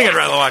 I think I'd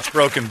rather watch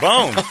Broken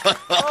Bones.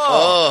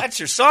 Oh, that's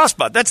your soft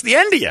spot. That's the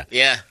end of you.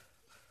 Yeah.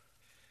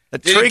 The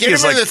Did it trachea get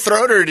is him in like the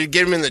throat or did it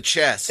get him in the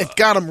chest? It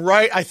got him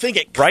right. I think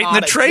it right in caught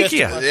the it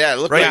trachea. just- Yeah,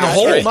 look right in the at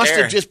hole. it It must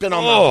there. have just been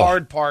on the Oh.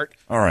 hard part.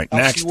 All right,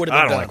 Else next. he would have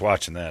I been don't done. like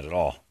watching that at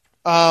all.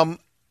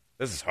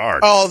 This is hard.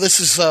 Oh, this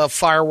is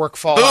firework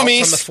fallout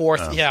Boomies. from the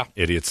 4th. Oh, Yeah.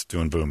 Idiots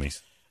doing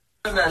boomies.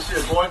 That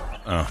shit, boy.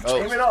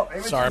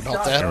 Sorry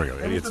about There that. we go.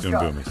 Idiots doing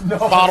boomies.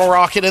 Bottle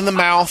rocket in the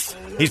mouth.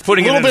 He's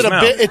putting a it in little his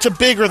bit mouth. It's a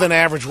bigger than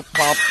average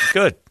pop.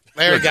 Good.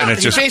 There you Good. go. And it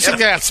He just basically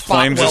got spot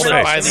flames his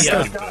welded face.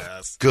 by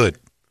the. Good.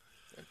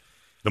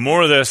 The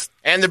more of this.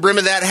 And the brim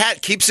of that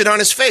hat keeps it on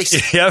his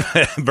face. Yep.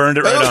 Burned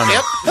it right on.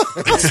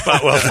 Yep.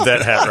 Spot welded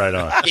that hat right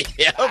on.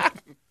 Yep.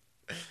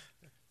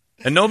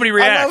 And nobody I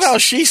reacts. love how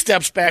she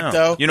steps back, No.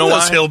 though. You know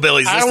Those why?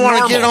 hillbillies. I That's don't want to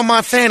normal. get on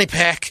my fanny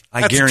pack.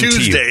 I That's guarantee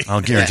Tuesday. you.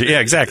 I'll guarantee. Yeah,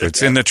 exactly.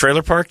 It's in the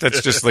trailer park.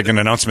 That's just like an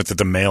announcement that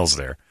the mail's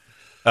there.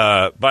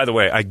 By the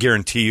way, I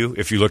guarantee you,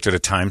 if you looked at a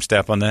time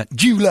stamp on that,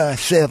 July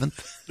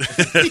 7th.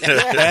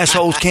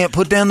 Assholes can't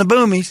put down the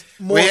boomies.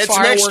 More We had some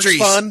fireworks extras.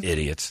 fun.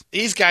 Idiots.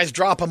 These guys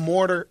drop a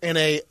mortar in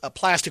a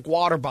plastic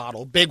water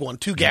bottle, big one,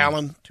 2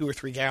 gallon, 2 or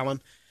 3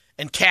 gallon,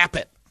 and cap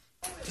it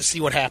to see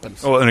what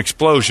happens. Oh, an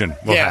explosion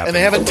will yeah, happen. and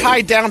they have it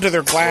tied down to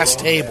their glass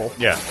table.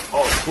 Yeah.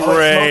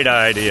 Great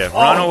idea.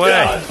 Run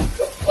away.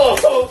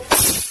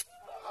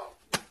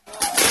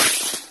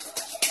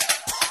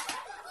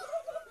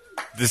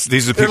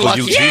 These are the people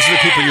lucky. these are the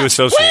people you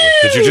associate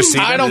with. Did you just see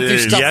them? I don't do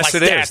stuff yes,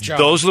 like it that, is. John.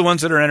 Those are the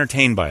ones that are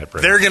entertained by it,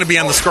 Brady. They're going to be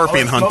on the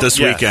scorpion hunt this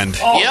Yeah. weekend.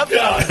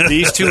 Yep.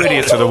 These two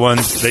idiots are the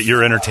ones that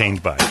you're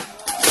entertained by.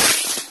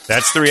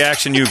 That's the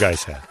reaction you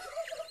guys have.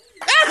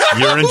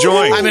 You're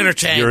enjoying. I'm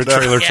entertained. You're a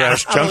trailer Yeah,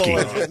 trash I'm a junkie.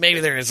 little-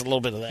 maybe there is a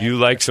little bit of that. You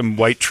like some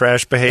white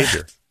trash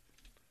behavior.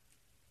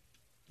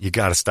 You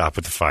got to stop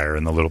with the fire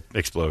and the little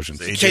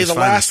explosions. Okay, the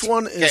last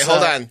one is. Okay,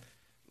 hold on.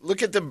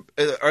 Look at the.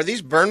 Are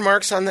these burn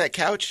marks on that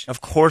couch?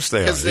 Of course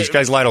they are. 'Cause These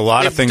guys light a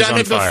lot of things on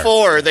They've done fire. it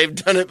before. They've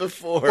done it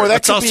before. Or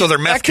That's also their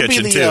meth that could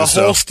kitchen, be the, too,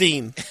 so.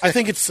 Holstein. I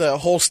think it's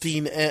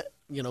Holstein,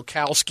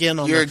 cow skin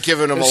on You're the,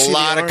 giving them the a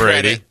lot of CDR.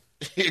 credit.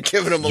 You're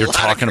giving them a You're lot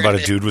talking of about a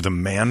credit. dude with a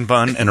man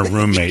bun and a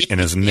roommate in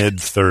his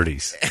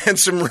mid-30s. And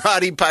some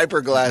Roddy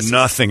Piper glasses.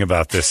 Nothing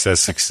about this says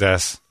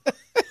success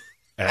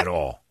at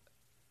all.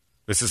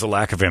 This is a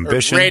lack of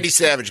ambition. Randy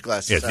Savage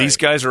glasses. Yeah, sorry. these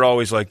guys are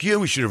always like, yeah,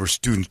 we should have our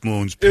student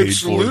loans paid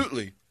for.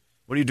 Absolutely.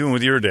 What are you doing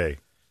with your day?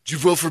 Did you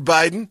vote for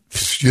Biden?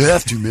 You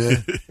have to,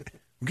 man.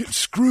 I'm getting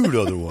screwed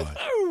otherwise.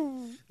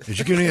 Did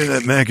you get any of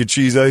that mac and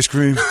cheese ice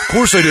cream? Of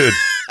course I did.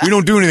 We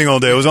don't do anything all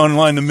day. I was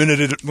online the minute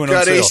it went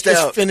on sale.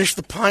 Just finish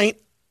the pint,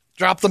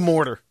 drop the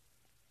mortar.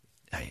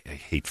 I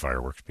hate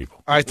fireworks,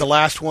 people. All right, the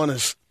last one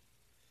is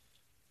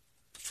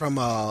from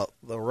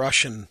the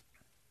Russian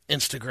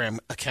Instagram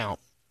account.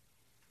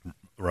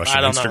 Russian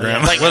I don't know. Instagram?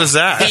 Yeah, like, what is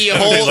that? The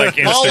whole, like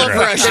all of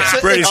Russia.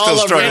 Brady's All still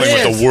of struggling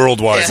Russia. with the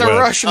World Wide It's Web. a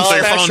Russian So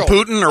you're special.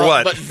 following Putin or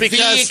what? But because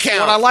The account.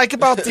 what I like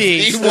about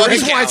these, The the one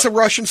reason why account. it's a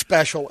Russian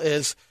special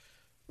is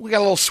we got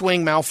a little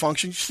swing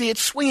malfunction. You see,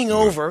 it's swinging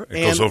over.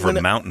 It goes over when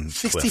a mountain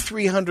cliff.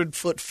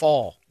 6,300-foot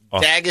fall.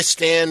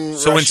 Dagestan,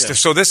 So, Russia.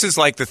 so this is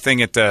like the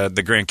thing at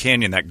the Grand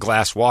Canyon, that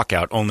glass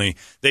walkout. Only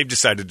they've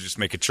decided to just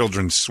make a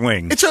children's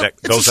swing. It's a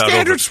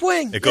standard out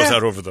swing. It goes Yeah.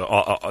 out over the.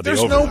 There's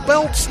overhead. no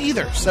belts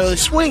either, so they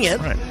swing it.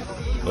 Right.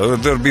 Well,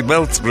 there'll be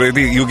belts,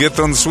 Brady. You get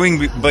on the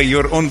swing by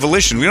your own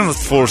volition. We're not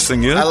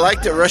forcing you. I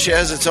like that Russia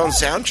has its own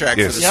soundtrack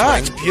Yes. for the Yeah,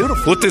 swing. it's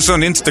beautiful. Put this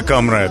on Insta,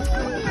 comrade.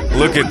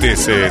 Look at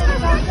this.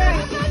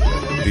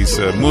 These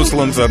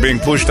Muslims are being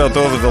pushed out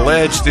over the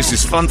ledge. This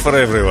is fun for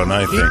everyone,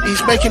 I think.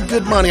 He's making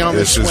good money on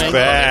This this is swing.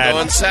 bad.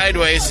 Going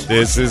sideways.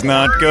 This is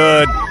not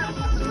good.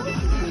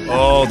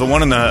 Oh, the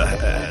one in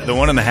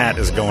the hat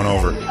is going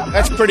over.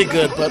 That's pretty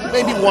good, but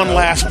maybe one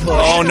last push.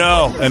 Oh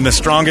no! And the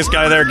strongest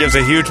guy there gives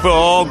a huge push.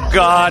 Oh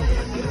God!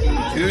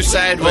 Two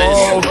sideways.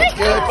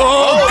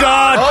 Oh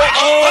God!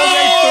 Oh,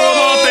 they threw him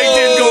off. They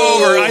did go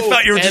over. I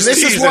thought you were And just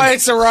this teasing. is why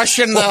it's a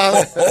Russian.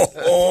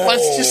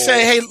 Let's just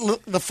say, hey,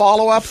 the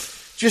follow-up,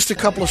 just a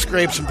couple of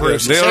scrapes and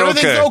bruises. They're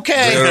Everything's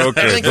okay. They're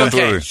okay. Everything's Don't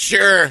okay. worry.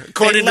 Sure. They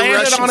According to landed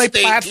Russian on a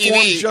state platform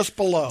TV. just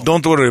below.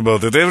 Don't worry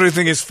about it.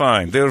 Everything is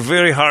fine. They're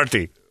very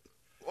hearty.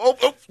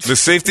 Oh. The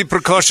safety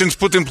precautions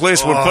put in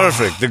place were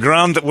perfect. The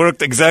ground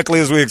worked exactly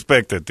as we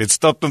expected. It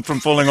stopped them from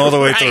falling all the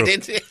way through.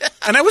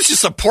 And that was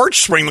just a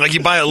porch swing like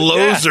you buy at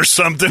Lowe's or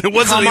something. It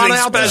wasn't Come on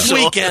anything out this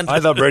special. weekend. I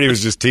thought Brady was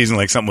just teasing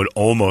like something would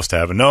almost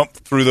happen. Nope,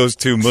 threw those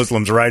two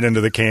Muslims right into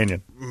the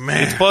canyon.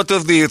 Man. It's part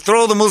of the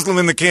Throw the Muslim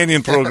in the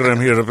Canyon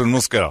program here up in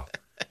Moscow.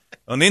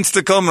 On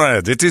Insta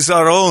Comrade. It is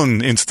our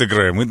own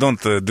Instagram. We don't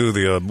do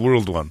the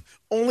world one.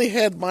 Only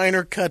had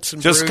minor cuts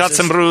and Just bruises. cuts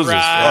and bruises.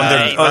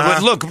 Right.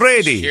 But look,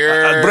 Brady.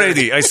 Sure.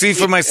 Brady, I see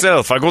for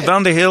myself. I go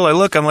down the hill, I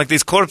look, I'm like,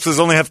 these corpses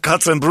only have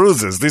cuts and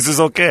bruises. This is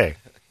okay.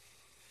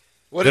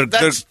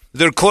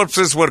 Their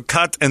corpses were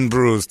cut and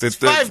bruised.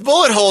 5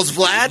 bullet holes,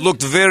 Vlad.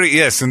 Looked very,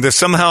 yes, and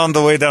somehow on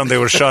the way down they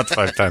were shot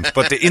 5 times.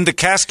 But in the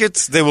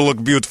caskets, they will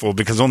look beautiful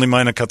because only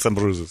minor cuts and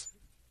bruises.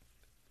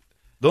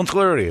 Don't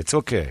worry, it's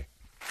okay.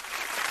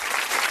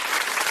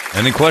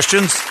 Any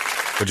questions?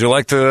 Would you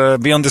like to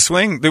be on the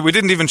swing? We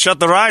didn't even shut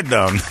the ride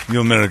down. You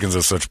Americans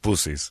are such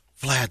pussies.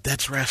 Vlad,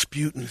 that's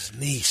Rasputin's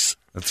niece.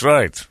 That's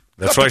right.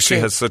 That's Cut why the she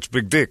cable. has such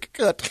big dick.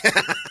 Cut.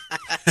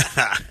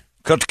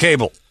 Cut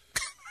cable.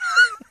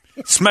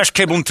 Smash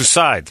cable into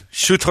side.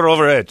 Shoot her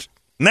over edge.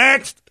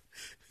 Next!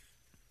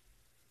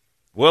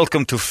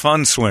 Welcome to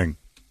Fun Swing.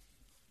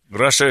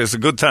 Russia is a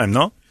good time,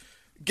 no?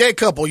 Gay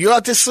couple, you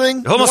out this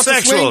thing?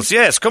 Homosexuals,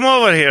 yes, come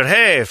over here.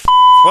 Hey,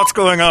 what's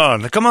going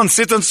on? Come on,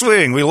 sit and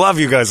swing. We love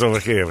you guys over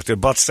here with your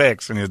butt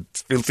sex and your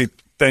filthy,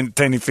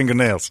 tiny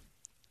fingernails.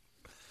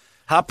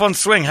 Hop on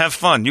swing, have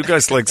fun. You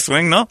guys like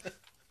swing, no?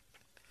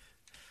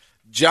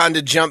 John,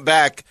 to jump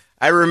back,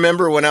 I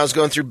remember when I was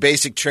going through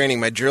basic training,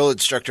 my drill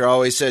instructor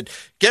always said,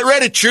 "Get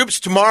ready, troops.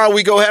 Tomorrow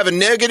we go have a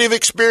negative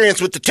experience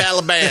with the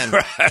Taliban."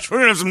 Right, we're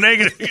going to have some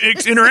negative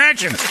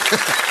interactions.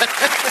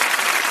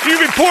 You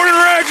get poor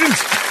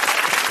interactions.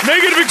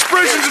 Negative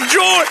expressions of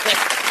joy.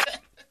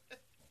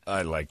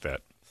 I like that.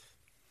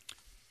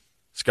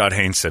 Scott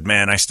Haynes said,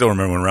 man, I still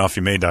remember when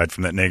Ralphie May died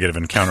from that negative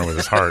encounter with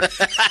his heart.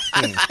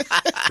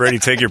 Brady,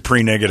 take your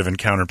pre-negative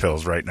encounter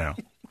pills right now.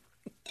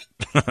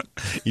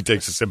 He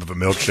takes a sip of a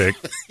milkshake.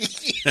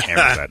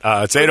 Hammers that.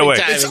 It's 8:08.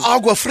 It's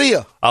agua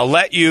fria. I'll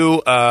let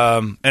you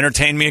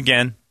entertain me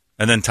again,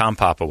 and then Tom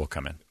Papa will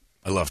come in.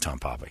 I love Tom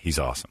Papa. He's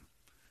awesome.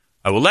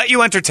 I will let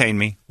you entertain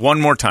me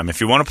one more time.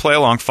 If you want to play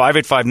along,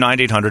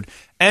 585-9800.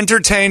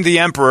 Entertain the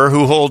Emperor,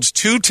 who holds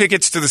 2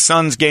 tickets to the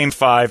Suns Game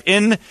 5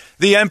 in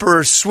the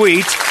Emperor's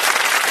Suite.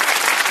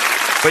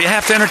 But you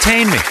have to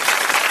entertain me.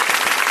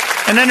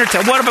 And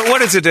entertain.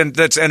 What is it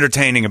that's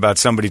entertaining about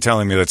somebody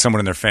telling me that someone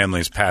in their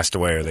family has passed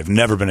away or they've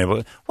never been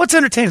able to? What's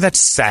entertaining? That's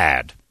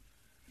sad.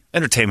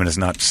 Entertainment is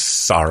not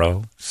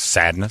sorrow,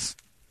 sadness.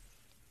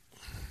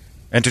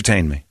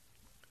 Entertain me.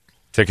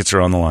 Tickets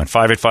are on the line.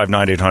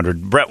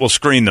 585-9800. Brett will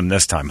screen them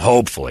this time,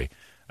 hopefully.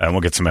 And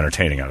we'll get some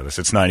entertaining out of this.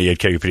 It's 98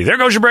 KUPD. There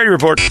goes your Brady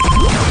Report.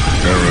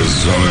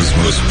 Arizona's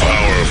most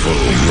powerful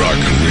rock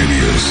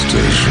radio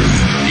station.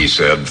 He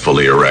said,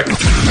 fully erect. 98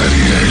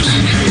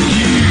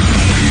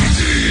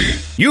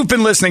 KUPD. You've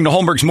been listening to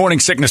Holmberg's Morning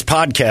Sickness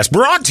Podcast,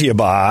 brought to you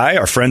by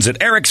our friends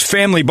at Eric's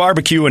Family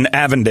Barbecue in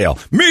Avondale.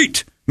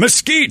 Meet,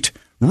 mesquite,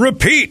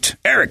 repeat.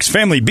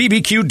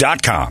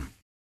 Eric'sFamilyBBQ.com.